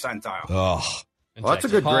 95th percentile. Oh. Well, that's a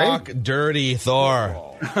good grade. Talk dirty,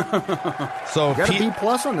 Thor. So got a B+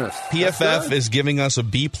 on this. PFF is giving us a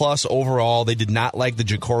B+ overall. They did not like the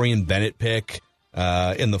Jacorian Bennett pick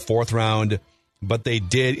in the 4th round, but they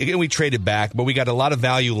did. Again, we traded back, but we got a lot of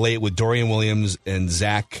value late with Dorian Williams and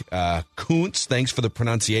Zach Kuntz. Thanks for the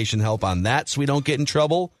pronunciation help on that, so we don't get in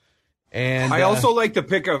trouble. And I also like the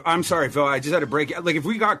pick of. I'm sorry, Phil. I just had to break it. Like, if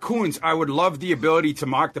we got Kuntz, I would love the ability to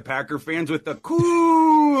mock the Packer fans with the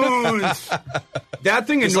Kuntz. That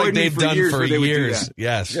thing annoyed me for years. For years. Would do that.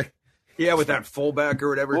 Yes. Yeah, with that fullback or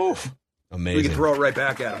whatever. Oof. Amazing. We can throw it right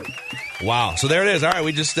back at him. Wow. So there it is. All right,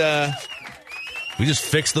 we just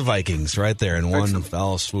fixed the Vikings right there in one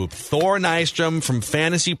fell swoop. Thor Nystrom from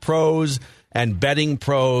Fantasy Pros and Betting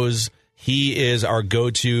Pros. He is our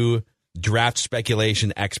go-to draft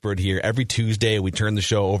speculation expert here. Every Tuesday, we turn the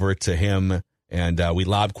show over to him, and we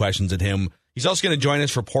lob questions at him. He's also going to join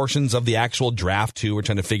us for portions of the actual draft, too. We're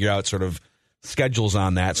trying to figure out sort of schedules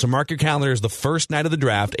on that. So mark your calendars. The first night of the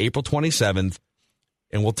draft, April 27th,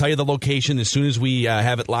 and we'll tell you the location as soon as we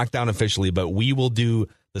have it locked down officially, but we will do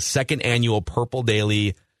the 2nd annual Purple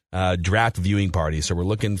Daily draft viewing party, so we're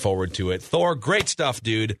looking forward to it. Thor, great stuff,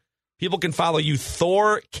 dude. People can follow you,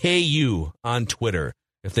 Thor KU, on Twitter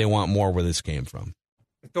if they want more where this came from.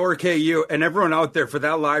 Thor KU, and everyone out there for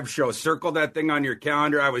that live show, circle that thing on your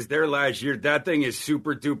calendar. I was there last year. That thing is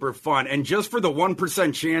super duper fun. And just for the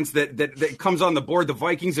 1% chance that comes on the board, the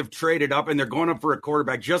Vikings have traded up and they're going up for a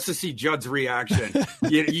quarterback just to see Judd's reaction.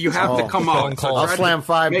 You have to come out. I'll slam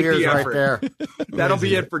 5 beers right there. That'll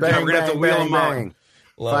be it for Judd. We're going to have to wheel him out.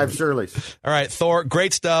 5 Shirleys. All right, Thor,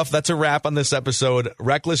 great stuff. That's a wrap on this episode.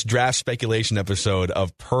 Reckless draft speculation episode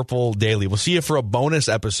of Purple Daily. We'll see you for a bonus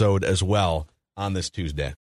episode as well on this Tuesday.